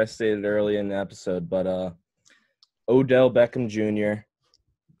 which I stated early in the episode, but Odell Beckham Jr.,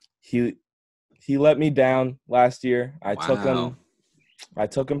 he let me down last year. I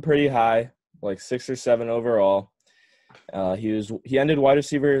took him pretty high, like 6 or 7 overall. He ended wide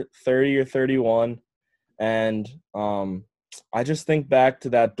receiver 30 or 31, and I just think back to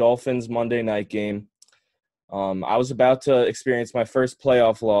that Dolphins Monday night game. I was about to experience my first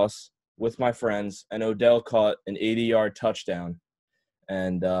playoff loss with my friends, and Odell caught an 80-yard touchdown,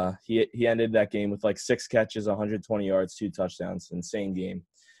 and he ended that game with like 6 catches, 120 yards, 2 touchdowns. Insane game.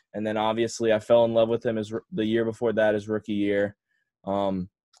 And then obviously I fell in love with him the year before that, his rookie year.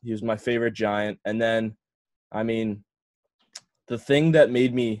 He was my favorite Giant. And then, I mean, the thing that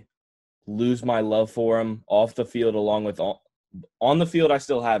made me lose my love for him off the field, along with on the field, I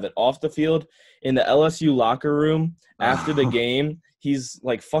still have it. Off the field, in the LSU locker room after the game, he's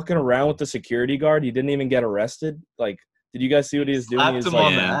like fucking around with the security guard. He didn't even get arrested. Like, did you guys see what he was doing? Slapped him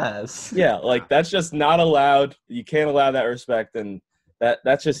on the ass. Yeah, like that's just not allowed. You can't allow that respect, and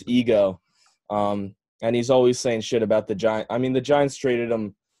that's just ego. And he's always saying shit about the Giants. I mean, the Giants traded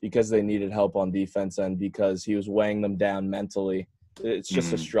him because they needed help on defense and because he was weighing them down mentally. It's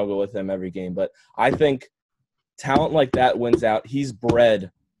just a struggle with him every game. But I think talent like that wins out. He's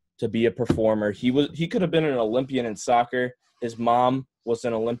bred to be a performer. He could have been an Olympian in soccer. His mom was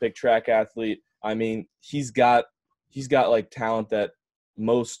an Olympic track athlete. I mean, he's got like talent that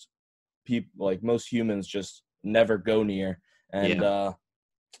most people, like most humans, just never go near. And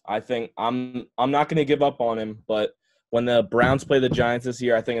I think I'm not going to give up on him, but when the Browns play the Giants this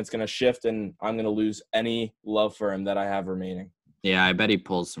year, I think it's going to shift, and I'm going to lose any love for him that I have remaining. Yeah, I bet he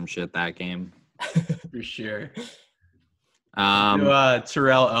pulls some shit that game. For sure.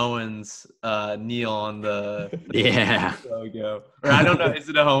 Terrell Owens kneel on the logo. Or I don't know. Is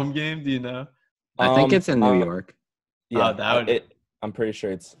it a home game? Do you know? I think it's in New York. Yeah, I'm pretty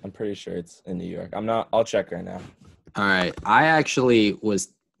sure it's in New York. I'll check right now. All right.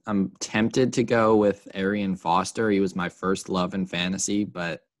 I'm tempted to go with Arian Foster. He was my first love in fantasy,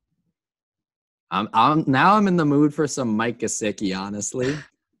 but I'm in the mood for some Mike Gesicki, honestly.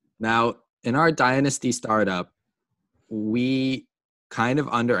 Now, in our dynasty startup, we kind of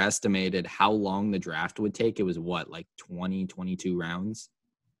underestimated how long the draft would take. It was like 20, 22 rounds?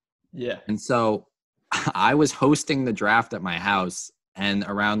 Yeah. And so I was hosting the draft at my house, and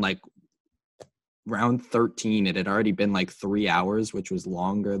around like round 13, it had already been like 3 hours, which was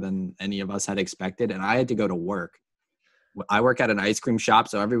longer than any of us had expected. And I had to go to work. I work at an ice cream shop,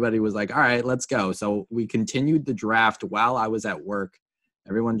 so everybody was like, all right, let's go. So we continued the draft while I was at work.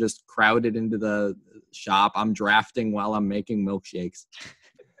 Everyone just crowded into the shop. I'm drafting while I'm making milkshakes.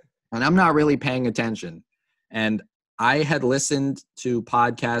 And I'm not really paying attention. And I had listened to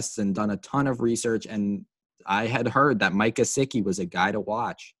podcasts and done a ton of research, and I had heard that Mike Gesicki was a guy to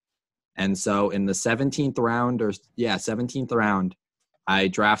watch. And so in the 17th round, I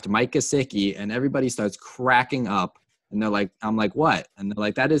draft Mike Gesicki, and everybody starts cracking up. And they're like, I'm like, what? And they're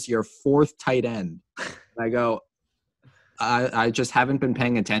like, that is your 4th tight end. And I go, I just haven't been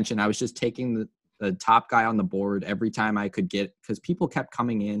paying attention. I was just taking the top guy on the board every time I could get, because people kept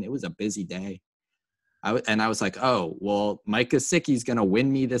coming in. It was a busy day. I was like, oh, well, Mike Gesicki's going to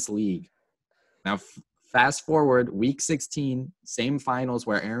win me this league. Now, fast forward, week 16, same finals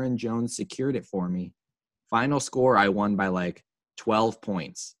where Aaron Jones secured it for me. Final score, I won by like 12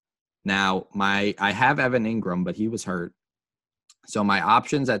 points. Now, I have Evan Ingram, but he was hurt. So my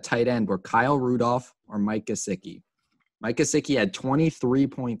options at tight end were Kyle Rudolph or Mike Gesicki. Mike Gesicki had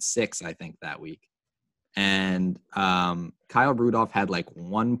 23.6, I think, that week. And Kyle Rudolph had like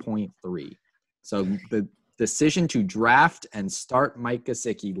 1.3. So the decision to draft and start Mike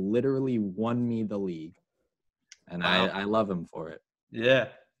Gesicki literally won me the league. And wow. I love him for it. Yeah.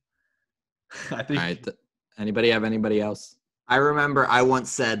 I think. All right. Anybody have anybody else? I remember I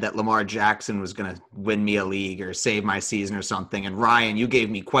once said that Lamar Jackson was going to win me a league or save my season or something. And Ryan, you gave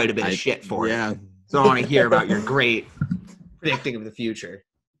me quite a bit of shit for it. So I want to hear about your great predicting of the future.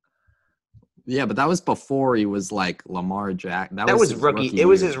 Yeah, but that was before he was like Lamar Jackson. That was rookie. It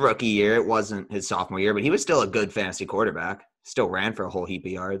was his rookie year. It wasn't his sophomore year, but he was still a good fantasy quarterback. Still ran for a whole heap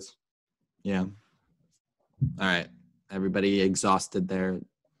of yards. Yeah. All right. Everybody exhausted their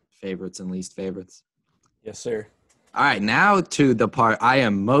favorites and least favorites? Yes, sir. All right, now to the part I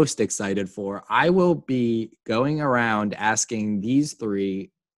am most excited for. I will be going around asking these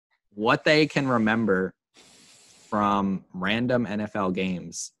three what they can remember from random NFL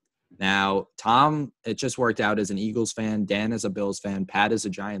games. Now, Tom, it just worked out as an Eagles fan. Dan is a Bills fan. Pat is a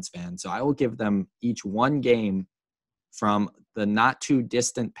Giants fan. So I will give them each one game from the not too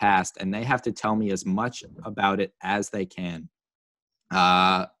distant past, and they have to tell me as much about it as they can.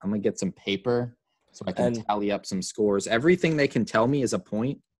 I'm going to get some paper so I can tally up some scores. Everything they can tell me is a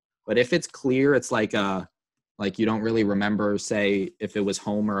point, but if it's clear, it's like you don't really remember, say, if it was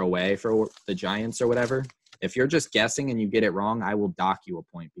home or away for the Giants or whatever. If you're just guessing and you get it wrong, I will dock you a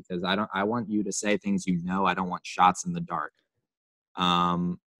point because I want you to say things you know. I don't want shots in the dark.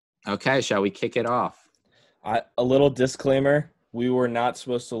 Okay, shall we kick it off? A little disclaimer. We were not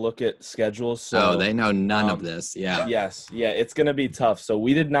supposed to look at schedules. So they know none of this. Yeah. Yes. Yeah. It's going to be tough. So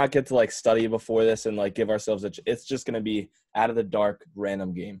we did not get to study before this and give ourselves it's just going to be out of the dark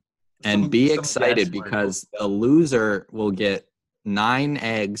random game. And be excited because the loser will get 9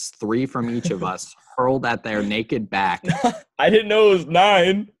 eggs, 3 from each of us, hurled at their naked back. I didn't know it was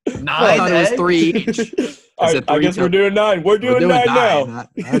 9. 9 I thought it was 3 each. I guess we're doing 9. We're doing 9 now. I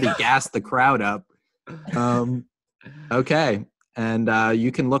already gassed the crowd up. Okay. And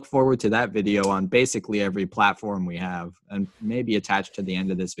you can look forward to that video on basically every platform we have and maybe attached to the end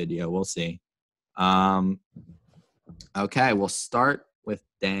of this video. We'll see. Okay, we'll start with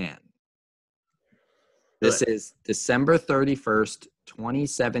Dan. This is December 31st,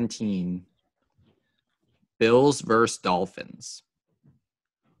 2017. Bills versus Dolphins.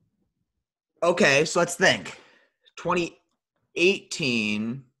 Okay, so let's think.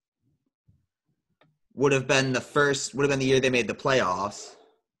 2018 would have been the year they made the playoffs.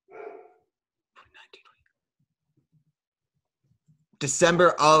 December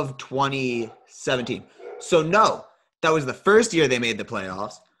of 2017. So no, that was the first year they made the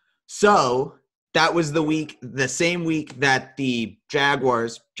playoffs. So that was the same week that the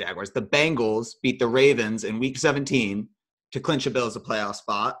the Bengals beat the Ravens in week 17 to clinch a Bills a playoff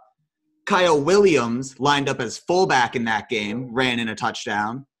spot. Kyle Williams lined up as fullback in that game, ran in a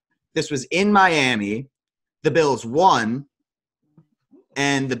touchdown. This was in Miami. The Bills won,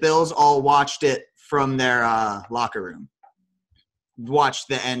 and the Bills all watched it from their locker room. Watched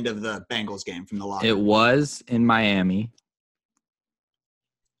the end of the Bengals game from the locker room. It was in Miami.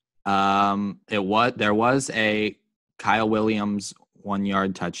 There was a Kyle Williams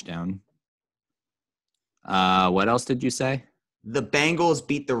 1-yard touchdown. What else did you say? The Bengals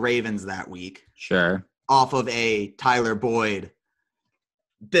beat the Ravens that week. Sure. Off of a Tyler Boyd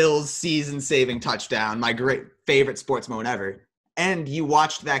Bills season-saving touchdown, my great favorite sports moment ever. And you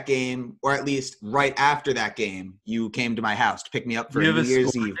watched that game, or at least right after that game, you came to my house to pick me up for a New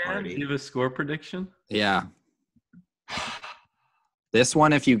Year's Eve party. Do you have a score prediction? Yeah. This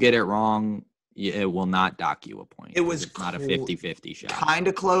one, if you get it wrong, it will not dock you a point. It was not a 50-50 shot. Kind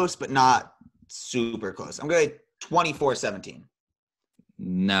of close, but not super close. I'm going to 24-17.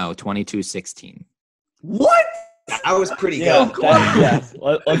 No, 22-16. What? That was pretty good. Yes.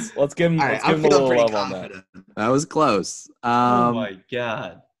 Let's give him, right, let's give him a little love confident on that. That was close. Oh, my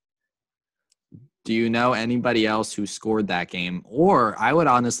God. Do you know anybody else who scored that game? Or I would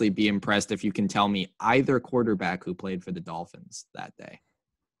honestly be impressed if you can tell me either quarterback who played for the Dolphins that day.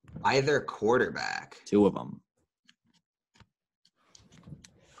 Either quarterback. 2 of them.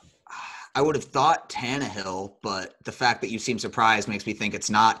 I would have thought Tannehill, but the fact that you seem surprised makes me think it's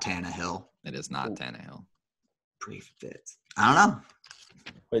not Tannehill. It is not Tannehill. Pre-fit. I don't know.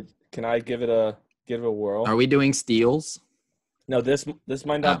 Wait, can I give it a whirl? Are we doing steals? No, this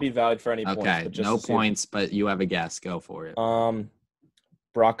might not be valid for any points. Okay, But just no to see points, but you have a guess. Go for it.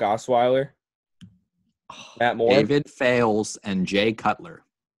 Brock Osweiler, Matt Moore, David Fales and Jay Cutler.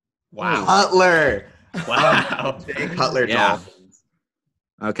 Wow. Cutler. Wow. Jay Cutler. Yeah. Dolphins.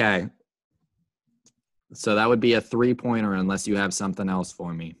 Okay. So that would be a 3-pointer unless you have something else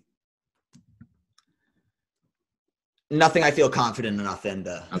for me. Nothing I feel confident enough in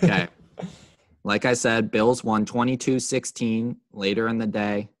to. Okay. Like I said, Bills won 22-16 later in the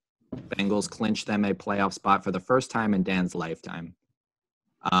day. Bengals clinched them a playoff spot for the first time in Dan's lifetime.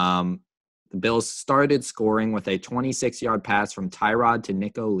 The Bills started scoring with a 26-yard pass from Tyrod to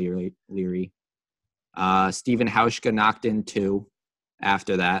Nico Leary. Stephen Hauschka knocked in 2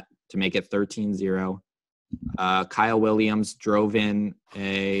 after that to make it 13-0. Kyle Williams drove in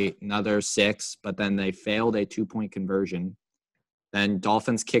another 6, but then they failed a 2-point conversion. Then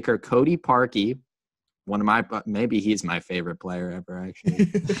Dolphins kicker Cody Parkey, maybe he's my favorite player ever,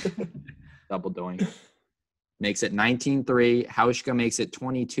 actually. Double doink. Makes it 19-3. Hauschka makes it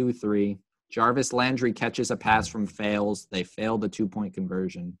 22-3. Jarvis Landry catches a pass from Fales. They fail the 2-point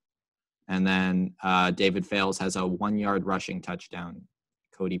conversion. And then David Fales has a 1-yard rushing touchdown.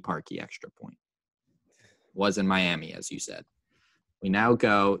 Cody Parkey extra point. Was in Miami, as you said. We now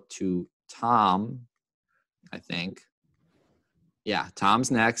go to Tom, I think. Yeah,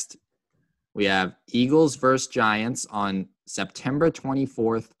 Tom's next. We have Eagles versus Giants on September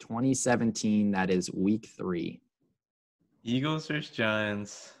 24th, 2017. That is week 3. Eagles versus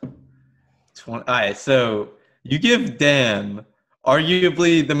Giants. All right, so you give Dan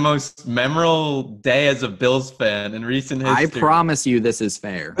arguably the most memorable day as a Bills fan in recent history. I promise you this is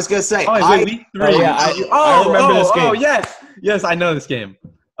fair. I was gonna say. Week 3. I remember this game. Oh, yes, I know this game.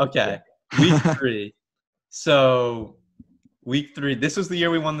 Okay, week 3. So, week 3. This was the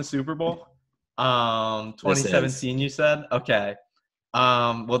year we won the Super Bowl. 2017. You said. Okay.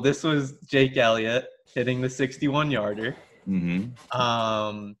 Well, this was Jake Elliott hitting the 61-yarder.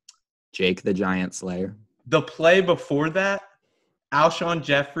 Mm-hmm. Jake the Giant Slayer. The play before that, Alshon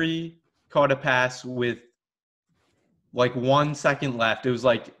Jeffrey caught a pass with like 1 second left. It was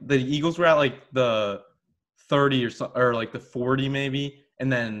like the Eagles were at like the 30 or like the 40 maybe, and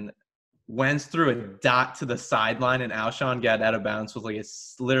then Wentz threw a dot to the sideline, and Alshon got out of bounds with like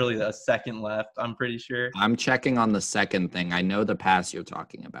literally a second left. I'm pretty sure. I'm checking on the second thing. I know the pass you're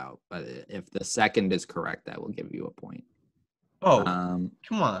talking about, but if the second is correct, I will give you a point. Oh,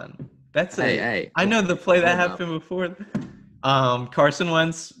 come on. That's hey. I know the play that happened before. Carson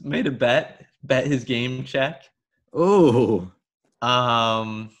Wentz made a bet his game check. Ooh.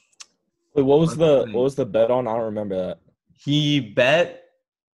 Wait, what was the bet on? I don't remember that. He bet.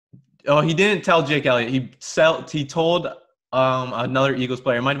 Oh, he didn't tell Jake Elliott. He told another Eagles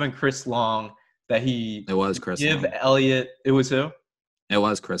player. It might have been Chris Long that he. It was Chris give Long. Elliott. It was who? It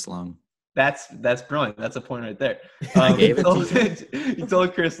was Chris Long. That's brilliant. That's a point right there. I gave it to you. He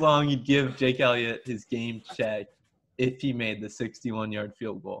told Chris Long he'd give Jake Elliott his game check if he made the 61-yard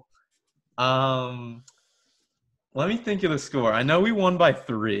field goal. Let me think of the score. I know we won by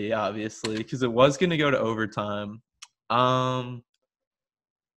 3, obviously, because it was going to go to overtime. The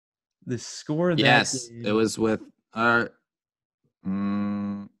score. Yes, it was with our.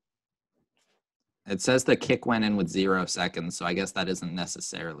 It says the kick went in with 0 seconds, so I guess that isn't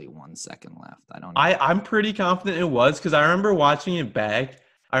necessarily 1 second left. I don't know. I'm pretty confident it was because I remember watching it back.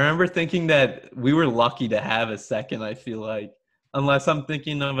 I remember thinking that we were lucky to have a second, I feel like. Unless I'm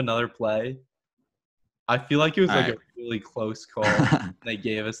thinking of another play. I feel like it was a really close call. They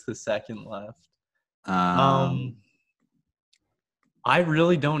gave us the second left. I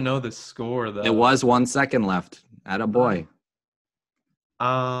really don't know the score, though. It was 1 second left. Atta boy.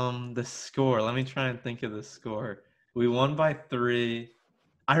 The score. Let me try and think of the score. We won by 3.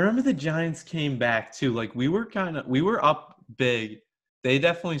 I remember the Giants came back too. Like we were up big. They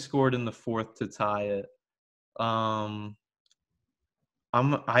definitely scored in the 4th to tie it. I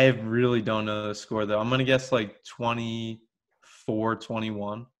really don't know the score though. I'm gonna guess like 24-21.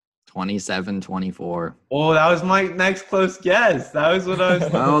 27-24. Oh, that was my next close guess. That was what I was.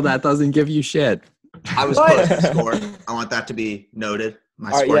 Oh, that doesn't give you shit. I was close to score. I want that to be noted.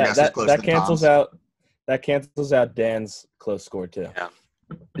 My score guess is close to cancels Tom's. out. That cancels out Dan's close score too. Yeah.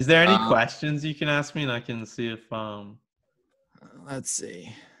 Is there any questions you can ask me, and I can see if Let's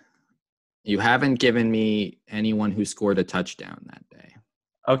see. You haven't given me anyone who scored a touchdown that day.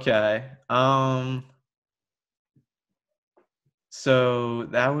 Okay. So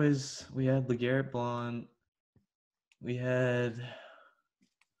we had LeGarrette Blount. We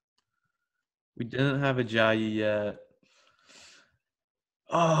didn't have a Ajayi yet.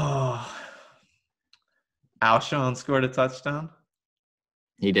 Oh, Alshon scored a touchdown.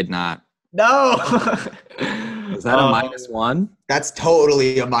 He did not. No. Is that a -1? That's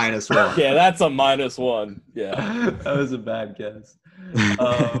totally a -1. Yeah, that's a -1. Yeah. That was a bad guess.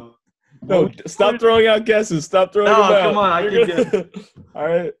 No, stop throwing out guesses. Stop throwing them out. Come on, I can get. All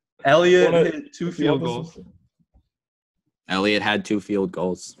right. Elliott hit 2 field goals. Elliott had 2 field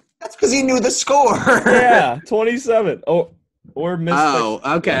goals. That's because he knew the score. Yeah, 27. Oh, or missed. Oh,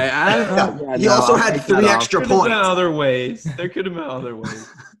 okay. He also had 3 extra There could have points. been other ways. There could have been other ways.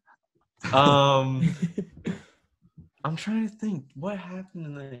 I'm trying to think what happened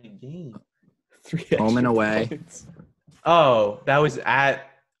in that game. 3 Home and extra away. points. Oh, that was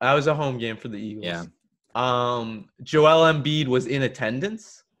a home game for the Eagles. Yeah. Joel Embiid was in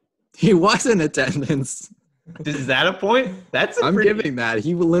attendance. He was in attendance. Is that a point? I'm giving that.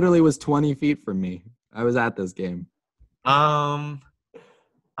 He literally was 20 feet from me. I was at this game. I'm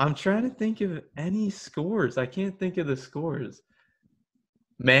trying to think of any scores. I can't think of the scores.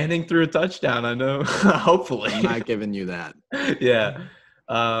 Manning threw a touchdown, I know. Hopefully. I'm not giving you that. Yeah.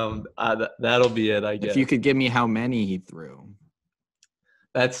 That'll be it, I guess. If you could give me how many he threw.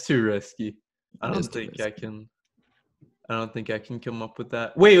 That's too risky. I It don't is too think risky. I can come up with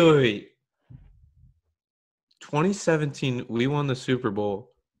that. Wait. 2017, we won the Super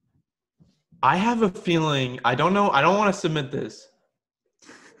Bowl. I have a feeling, I don't know, I don't want to submit this.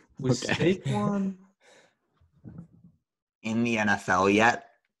 Was Okay. Saquon In the NFL yet?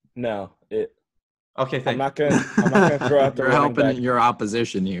 No, Okay, I'm thank not gonna throw out the You're running helping back. your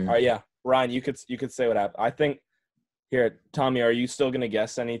opposition here. All right, yeah, Ryan, you could say what happened. I think here, Tommy, are you still gonna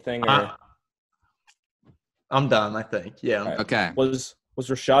guess anything? Or I'm done, I think. Yeah. All right. Okay. was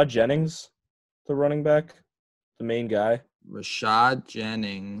Rashad Jennings the running back, the main guy, Rashad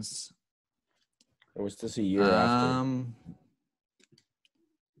Jennings. or was this a year after?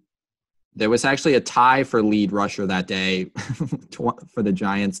 There was actually a tie for lead rusher that day for the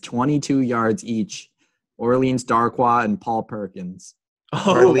Giants, 22 yards each. Orleans Darkwa and Paul Perkins.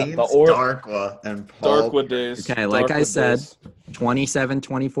 Orleans, the Darkwa, and Paul. Darkwood days. Okay, like I Darkwood said, days.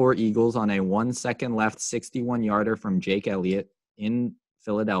 27-24 Eagles on a 1 second left 61-yarder from Jake Elliott in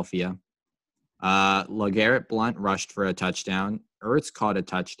Philadelphia. LeGarrette Blount rushed for a touchdown. Ertz caught a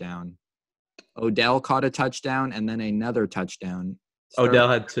touchdown. Odell caught a touchdown and then another touchdown. Odell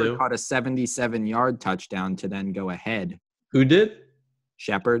had Shepard 2. caught a 77-yard touchdown to then go ahead. Who did?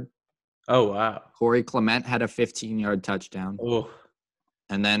 Shepard. Oh, wow. Corey Clement had a 15-yard touchdown. Oh.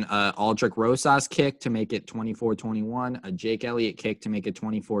 And then Aldrich Rosas kick to make it 24-21, a Jake Elliott kick to make it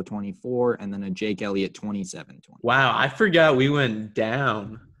 24-24, and then a Jake Elliott 27-20. Wow, I forgot we went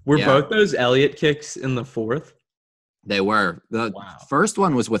down. Were Yeah. both those Elliott kicks in the 4th? They were. The Wow. first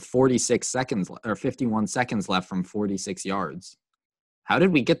one was with 46 seconds or 51 seconds left from 46 yards. How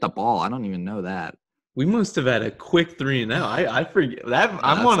did we get the ball? I don't even know that. We must have had a quick 3-0. I forget that.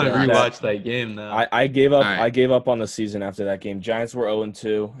 I That's want to bad. rewatch that game now. I gave up. All right. I gave up on the season after that game. Giants were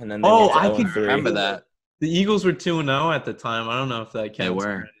 0-2, and then they Oh, went to I can 0-3. Remember that. The Eagles were 2-0 at the time. I don't know if that counts. They were.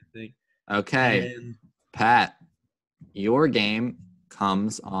 Or anything. Okay, And Pat, your game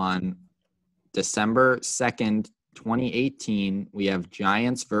comes on December 2nd, 2018. We have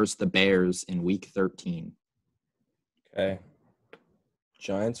Giants versus the Bears in Week 13. Okay.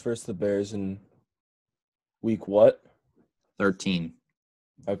 Giants versus the Bears in week what? 13.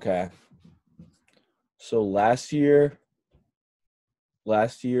 Okay. So last year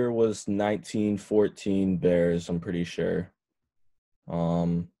was 1914 Bears, I'm pretty sure.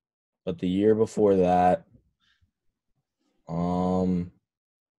 But the year before that,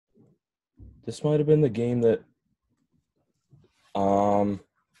 this might have been the game that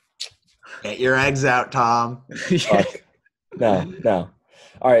Get your eggs out, Tom. fuck. No.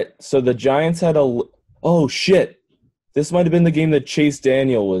 All right, so the Giants had oh shit. This might have been the game that Chase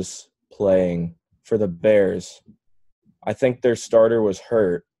Daniel was playing for the Bears. I think their starter was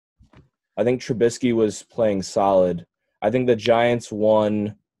hurt. I think Trubisky was playing solid. I think the Giants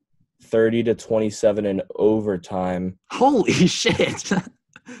won 30-27 in overtime. Holy shit.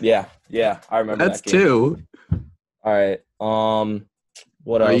 Yeah, I remember That's that game. 2. All right.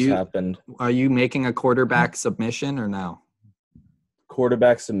 What Are else you- happened? Are you making a quarterback submission or no?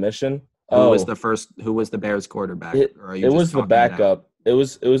 Quarterback submission. Who was the Bears quarterback? It Or are you it just was the talking it out? backup. It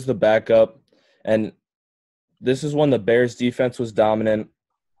was the backup, and this is when the Bears defense was dominant.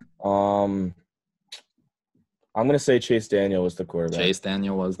 I'm gonna say Chase Daniel was the quarterback. Chase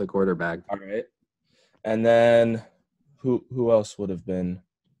Daniel was the quarterback. All right, and then Who else would have been?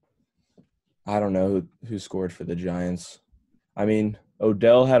 I don't know who scored for the Giants. I mean,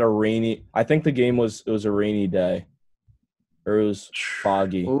 Odell had a rainy. I think the game was a rainy day, or it was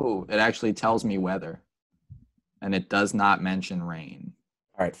foggy. Ooh, it actually tells me weather, and it does not mention rain.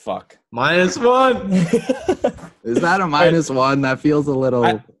 All right, fuck. -1. Is that a -1? That feels a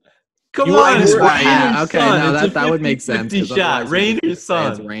little. Come You on, minus it's one. rain Yeah, or okay, sun. no, It's a that would make 50-50 sense. 'Cause shot, otherwise rain you or could say It's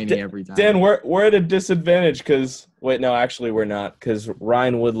sun. rainy every time. Dan, we're at a disadvantage because no, actually we're not, because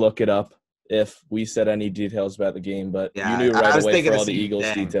Ryan would look it up if we said any details about the game, but Yeah, you knew I right was away thinking for the all the same Eagles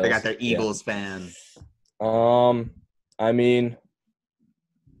thing. details. They got their Eagles fan. I mean,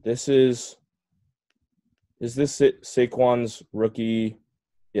 is this Saquon's rookie?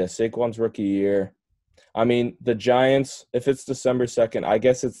 Yeah, Saquon's rookie year. I mean, the Giants, if it's December 2nd, I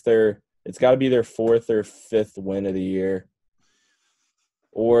guess it's got to be their 4th or 5th win of the year.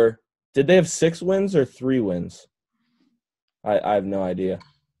 Or did they have 6 wins or 3 wins? I have no idea.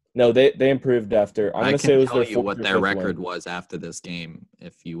 No, they improved after. I'm I going to say it can was tell their you 4th what or their 5th record win. was after this game,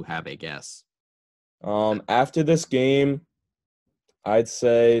 if you have a guess. After this game, I'd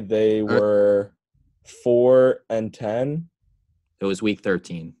say they were 4-10. It was week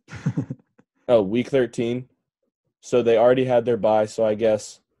 13. Oh, week 13. So they already had their bye, so I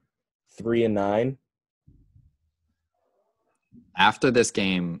guess 3-9. After this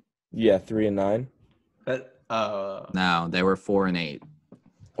game, Yeah, 3-9. no, they were 4-8.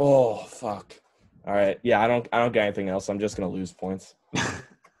 Oh, fuck. All right. Yeah, I don't get anything else. I'm just gonna lose points.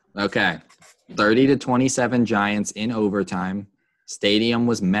 Okay. 30-27 Giants in overtime. Stadium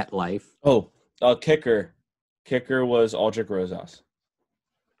was MetLife. Oh, kicker. Kicker was Aldrich Rosas.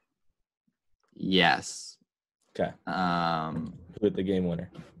 Yes. Okay. Who hit the game winner?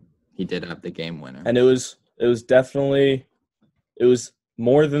 He did have the game winner. And it was definitely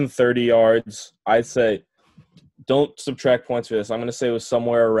more than 30 yards. I'd say don't subtract points for this. I'm gonna say it was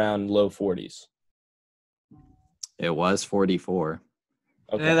somewhere around low 40s. It was 44.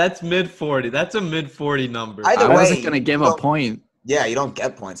 Okay. Yeah, that's mid-40. That's a mid-40 number. Either I way, wasn't going to give a don't- point. Yeah, you don't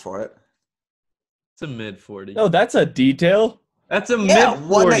get points for it. It's a mid-40. No, that's a detail. That's a Yeah,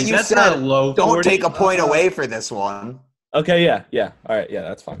 one that mid-40. you That's said, not low 40. Don't take a point away for this one. Okay, yeah. All right, yeah,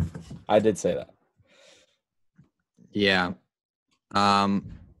 that's fine. I did say that. Yeah. Are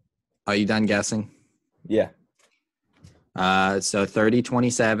you done guessing? Yeah. So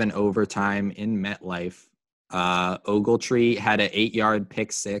 30-27 overtime in MetLife. Ogletree had an 8-yard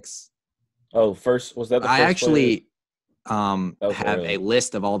pick six. Oh, first was that the first I actually was have early. a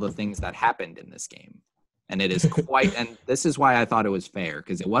list of all the things that happened in this game. And it is quite – and this is why I thought it was fair,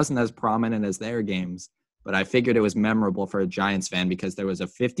 because it wasn't as prominent as their games, but I figured it was memorable for a Giants fan because there was a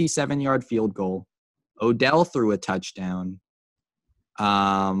 57-yard field goal. Odell threw a touchdown.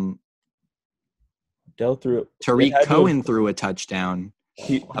 Dell threw Tariq Cohen threw a touchdown.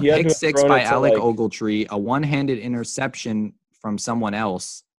 He A had to pick have six thrown by it to, Alec like- Ogletree, a one-handed interception from someone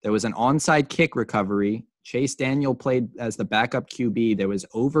else. There was an onside kick recovery. Chase Daniel played as the backup QB. There was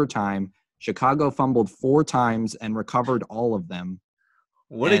overtime. Chicago fumbled 4 times and recovered all of them.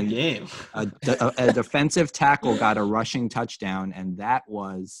 What And a game. A defensive tackle got a rushing touchdown, and that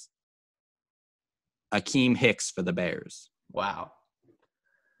was Akeem Hicks for the Bears. Wow.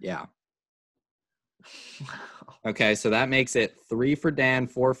 Yeah. Okay, so that makes it 3 for Dan,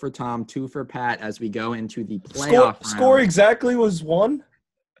 4 for Tom, 2 for Pat as we go into the playoff round. Score exactly was 1?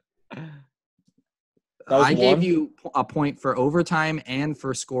 I gave you a point for overtime and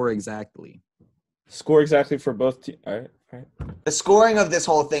for score exactly. Score exactly for both teams. All right. The scoring of this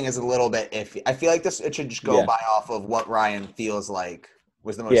whole thing is a little bit iffy. I feel like it should just go Yeah. by off of what Ryan feels like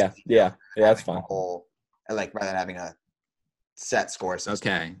was the most. Yeah, that's fine. Whole, like rather than having a set score system.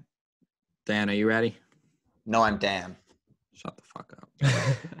 Okay. Dan, are you ready? No, I'm Dan. Shut the fuck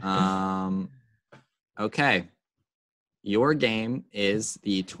up. Okay. Your game is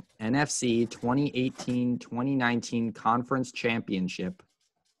the NFC 2018-2019 Conference Championship,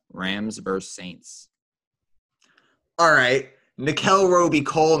 Rams versus Saints. All right. Nickel Roby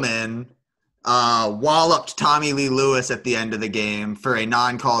Coleman walloped Tommy Lee Lewis at the end of the game for a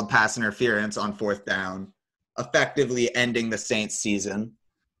non-called pass interference on 4th down, effectively ending the Saints season.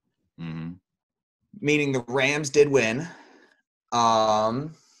 Mm-hmm. Meaning the Rams did win. I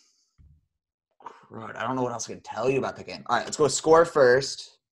don't know what else I can tell you about the game. All right, let's go score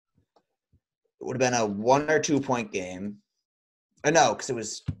first. It would have been a 1 or 2 point game. No, because it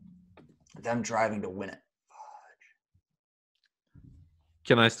was them driving to win it.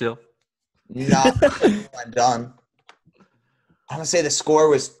 Can I steal? No, I'm done. I'm going to say the score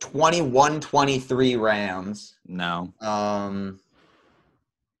was 21-23 Rams. No.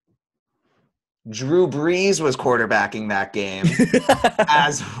 Drew Brees was quarterbacking that game,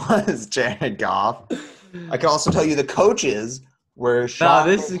 as was Jared Goff. I can also tell you the coaches were shot.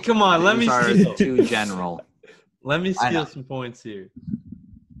 No, this is come on. Let me These are steal. too general. Let me I know. steal some points here.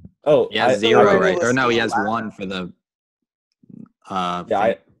 Oh, He has I zero, already right? Or no, he listed has the one for the.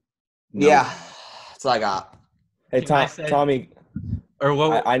 yeah. No. Yeah, that's all I got. Hey, Can I say- Tommy, Or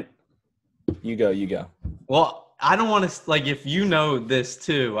what? you go. Well, I don't want to like if you know this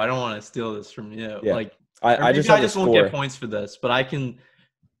too. I don't want to steal this from you. Yeah. Like, I maybe just have the won't score. get points for this, but I can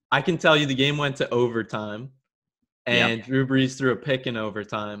tell you the game went to overtime, and Drew Brees threw a pick in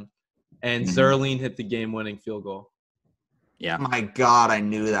overtime, and Zerline hit the game-winning field goal. Yeah. My God, I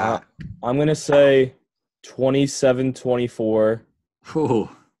knew that. I'm gonna say 27-24, Ooh.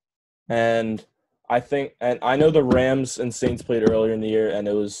 and I know the Rams and Saints played earlier in the year, and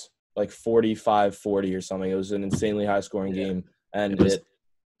it was like 45-40 or something. It was an insanely high-scoring game, and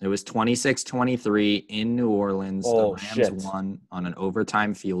It was 26-23 in New Orleans. Oh, the Rams shit. won on an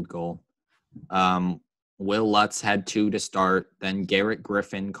overtime field goal. Will Lutz had 2 to start. Then Garrett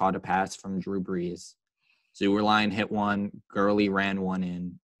Griffin caught a pass from Drew Brees. Zuerlein hit one. Gurley ran one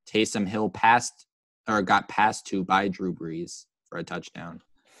in. Taysom Hill got passed to by Drew Brees for a touchdown.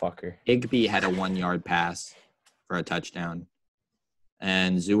 fucker. Higbee had a 1-yard pass for a touchdown.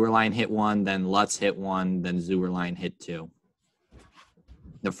 And Zuerlein hit one, then Lutz hit one, then Zuerlein hit 2.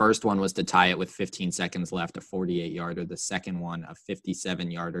 The first one was to tie it with 15 seconds left, a 48-yarder. The second one, a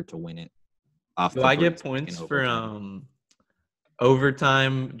 57-yarder to win it. Do I get points for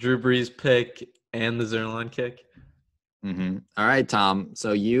overtime, Drew Brees pick, and the Zerline kick? Mm-hmm. All right, Tom.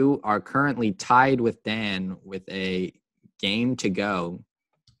 So you are currently tied with Dan with a game to go.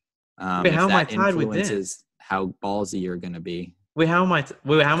 Wait, how am I tied with Dan? Influences how ballsy you're going to be. Wait, how many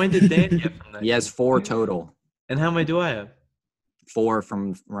did Dan get from that? He has 4 total. And how many do I have? 4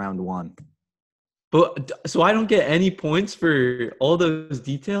 from round 1. But so I don't get any points for all those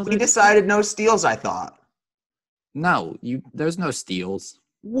details? We decided no steals, I thought. No, there's no steals.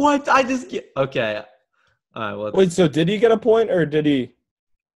 What? I just get okay. All right. Wait, so did he get a point or did he?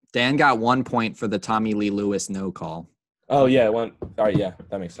 Dan got 1 point for the Tommy Lee Lewis no call. Oh yeah, it went. All right, yeah,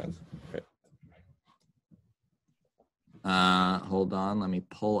 that makes sense. Great. Hold on. Let me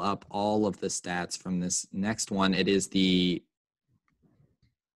pull up all of the stats from this next one. It is the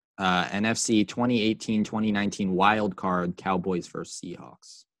NFC 2018-2019 wild card Cowboys versus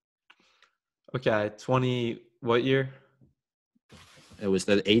Seahawks. Okay, 20. What year? It was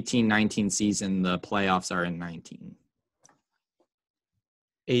the 18-19 season. The playoffs are in 19.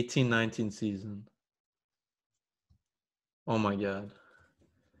 18-19 season. Oh my God.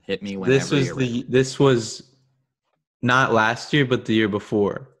 Hit me whenever you're ready. This was not last year, but the year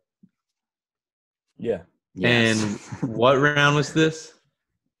before. Yeah. Yes. And what round was this?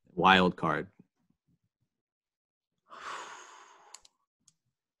 Wild card.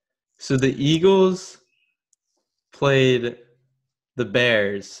 So the Eagles played the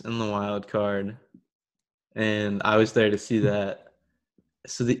Bears in the wild card, and I was there to see that.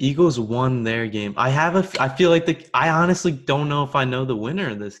 So the Eagles won their game. I feel like I honestly don't know if I know the winner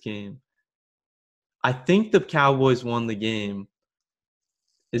of this game. I think the Cowboys won the game.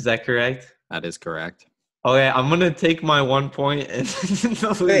 Is that correct? That is correct. Okay, I'm going to take my 1 point and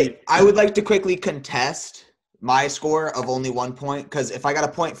Wait, I would like to quickly contest my score of only 1 point, because if I got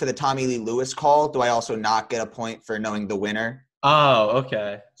a point for the Tommy Lee Lewis call, do I also not get a point for knowing the winner? Oh,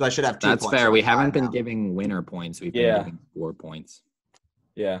 okay. So I should have 2 That's points. fair. We haven't been giving winner points. We've been giving 4 points.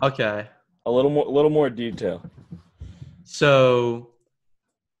 Yeah. Okay. A little more detail. So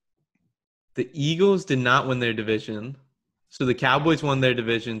the Eagles did not win their division. So the Cowboys won their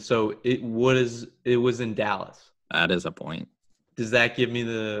division. So it was in Dallas. That is a point. Does that give me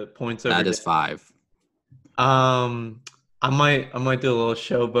the points over? That is 5. I might do a little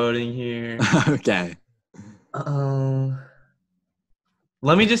showboating here. Okay.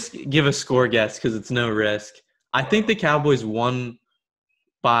 Let me just give a score guess because it's no risk. I think the Cowboys won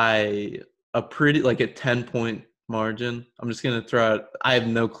by a 10-point margin. I'm just gonna throw out. I have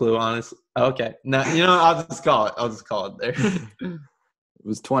no clue, honestly. Okay, no, I'll just call it there. It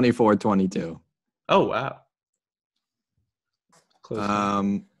was 24-22. Oh wow.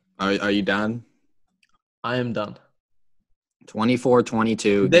 Close. Are you done? I am done.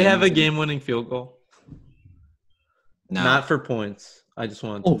 24-22. They have a game-winning field goal. No. Not for points. I just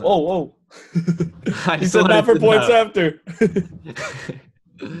wanted to know. Oh. I He just said not wanted for to points know. after.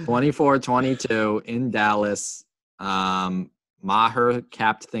 24-22 in Dallas. Maher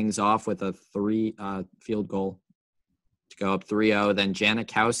capped things off with a 3 field goal to go up 3-0. Then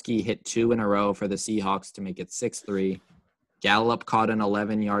Janikowski hit 2 in a row for the Seahawks to make it 6-3. Gallup caught an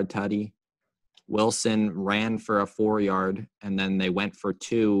 11-yard tutty. Wilson ran for a 4-yard, and then they went for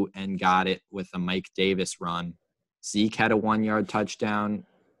 2 and got it with a Mike Davis run. Zeke had a 1-yard touchdown.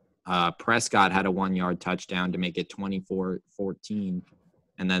 Prescott had a 1-yard touchdown to make it 24-14.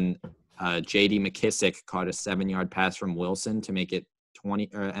 And then J.D. McKissick caught a 7-yard pass from Wilson to make it 20.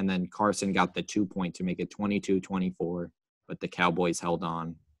 And then Carson got the 2-point to make it 22-24. But the Cowboys held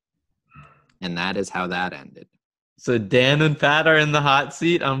on. And that is how that ended. So Dan and Pat are in the hot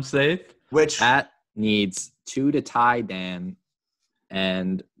seat. I'm safe. Which Pat needs 2 to tie Dan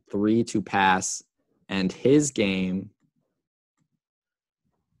and 3 to pass. And his game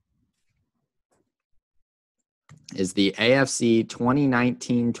is the AFC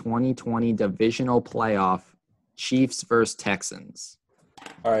 2019-2020 divisional playoff, Chiefs versus Texans.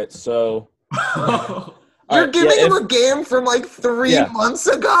 All right, so you're giving him a game from like 3 months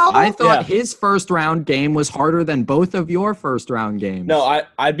ago. I thought his first round game was harder than both of your first round games. No,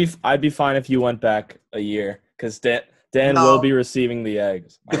 I'd be fine if you went back a year because Dan will be receiving the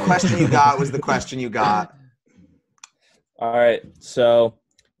eggs. The question you got was the question you got. All right, so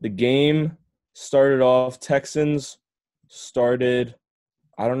the game started off. Texans started.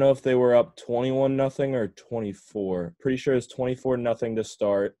 I don't know if they were up 21-0 or 24. Pretty sure it's 24-0 to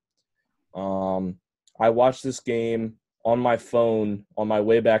start. I watched this game on my phone on my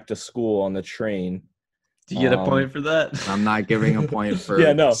way back to school on the train. Do you get a point for that? I'm not giving a point for.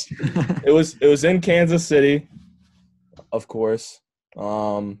 Yeah, no. It was in Kansas City, of course.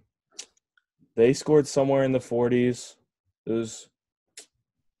 They scored somewhere in the 40s. It was,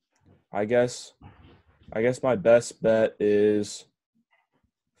 I guess my best bet is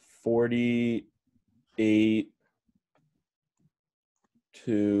 48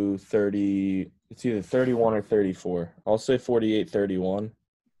 to 30. It's either 31 or 34. I'll say 48-31.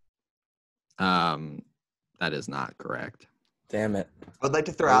 That is not correct. Damn it. I would like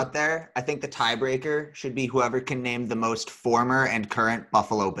to throw out there, I think the tiebreaker should be whoever can name the most former and current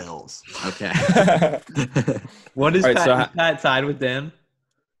Buffalo Bills. Okay. What is All right, Pat tied with Dan?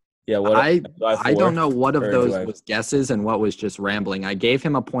 Yeah, what I don't know what of Or those do I- was guesses and what was just rambling. I gave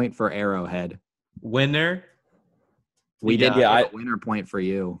him a point for Arrowhead. Winner? We did Yeah, get a winner point for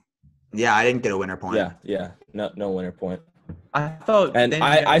you. Yeah, I didn't get a winner point. Yeah. No winner point. I thought. And Dan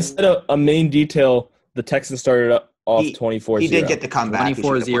I said a main detail. The Texans started off 24-0. He did get the comeback.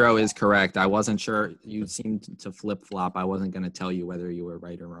 24-0 is correct. I wasn't sure. You seemed to flip-flop. I wasn't going to tell you whether you were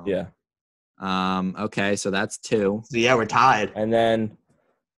right or wrong. Yeah. Okay, so that's 2. So, yeah, we're tied. And then,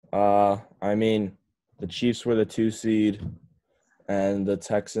 the Chiefs were the 2 seed, and the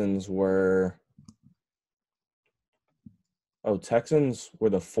Texans were – Texans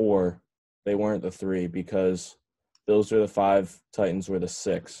were the 4. They weren't the 3 because Bills were the 5, Titans were the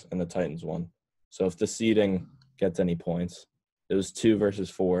 6, and the Titans won. So if the seeding gets any points, it was 2 versus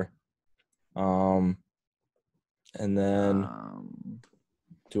 4. And then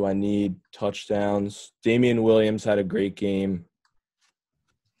do I need touchdowns? Damian Williams had a great game.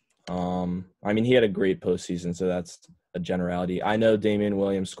 He had a great postseason, so that's a generality. I know Damian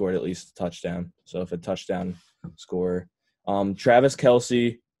Williams scored at least a touchdown. So if a touchdown scorer. Travis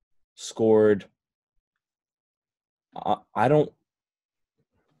Kelce scored. I don't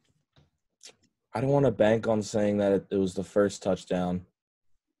want to bank on saying that it was the first touchdown,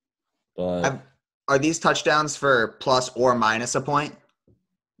 but Are these touchdowns for plus or minus a point?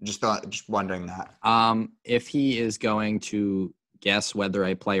 Just wondering that. If he is going to guess whether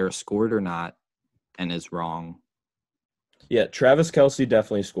a player scored or not and is wrong. Yeah, Travis Kelce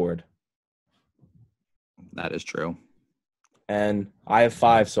definitely scored. That is true. And I have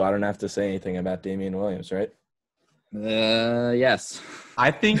 5, so I don't have to say anything about Damian Williams, right? Yes.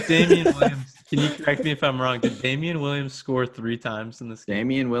 I think Damian Williams. Can you correct me if I'm wrong? Did Damian Williams score 3 times in this game?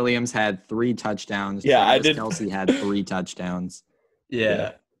 Damian Williams had 3 touchdowns. Yeah, I Travis did. Kelce had 3 touchdowns.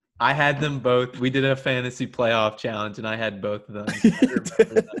 Yeah. I had them both. We did a fantasy playoff challenge, and I had both of them.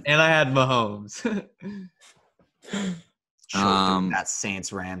 And I had Mahomes. That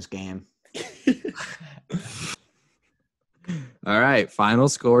Saints-Rams game. All right. Final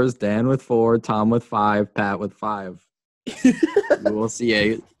scores: Dan with 4, Tom with 5, Pat with 5. We will see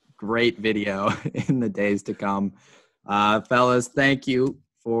a great video in the days to come. Fellas, thank you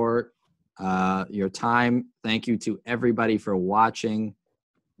for your time. Thank you to everybody for watching.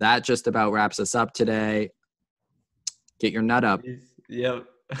 That just about wraps us up today. Get your nut up. Yep.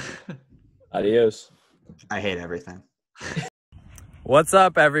 Adios. I hate everything. What's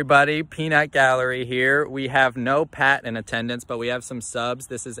up, everybody? Peanut Gallery here. We have no Pat in attendance, but we have some subs.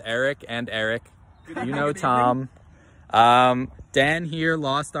 This is Eric and Eric. You know Tom. Dan here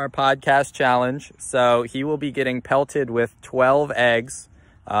lost our podcast challenge, so he will be getting pelted with 12 eggs.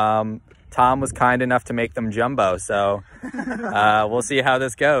 Tom was kind enough to make them jumbo. So we'll see how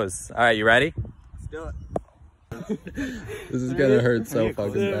this goes. All right, you ready? Let's do it. This is gonna hurt so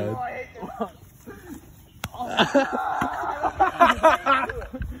fucking bad.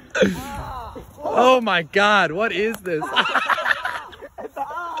 Oh my God, what is this?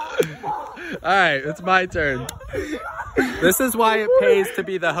 All right, it's my turn. This is why it pays to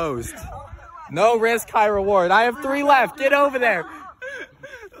be the host. No risk, high reward. I have 3 left. Get over there.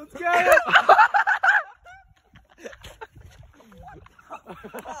 Let's go.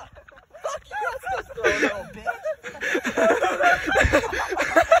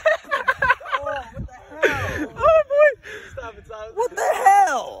 Oh boy. Stop it, stop it. What the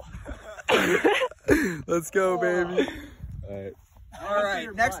hell? Let's go, baby. All right. All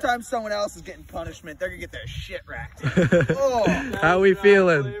right. Next time someone else is getting punishment, they're gonna get their shit racked. Oh, how we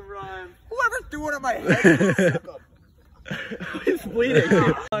feeling? Whoever threw it at my head. He's bleeding.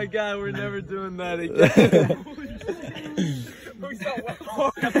 Oh my God, we're never doing that again.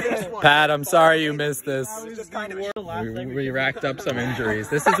 Pat, I'm sorry you missed this. We racked up some injuries.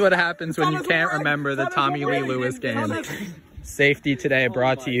 This is what happens when you can't remember the Tommy Lee Lewis game. Safety today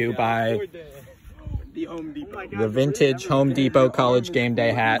brought to you by the vintage Home Depot College Game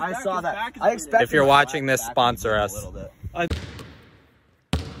Day hat. I saw that. I expected. If you're watching this, sponsor us.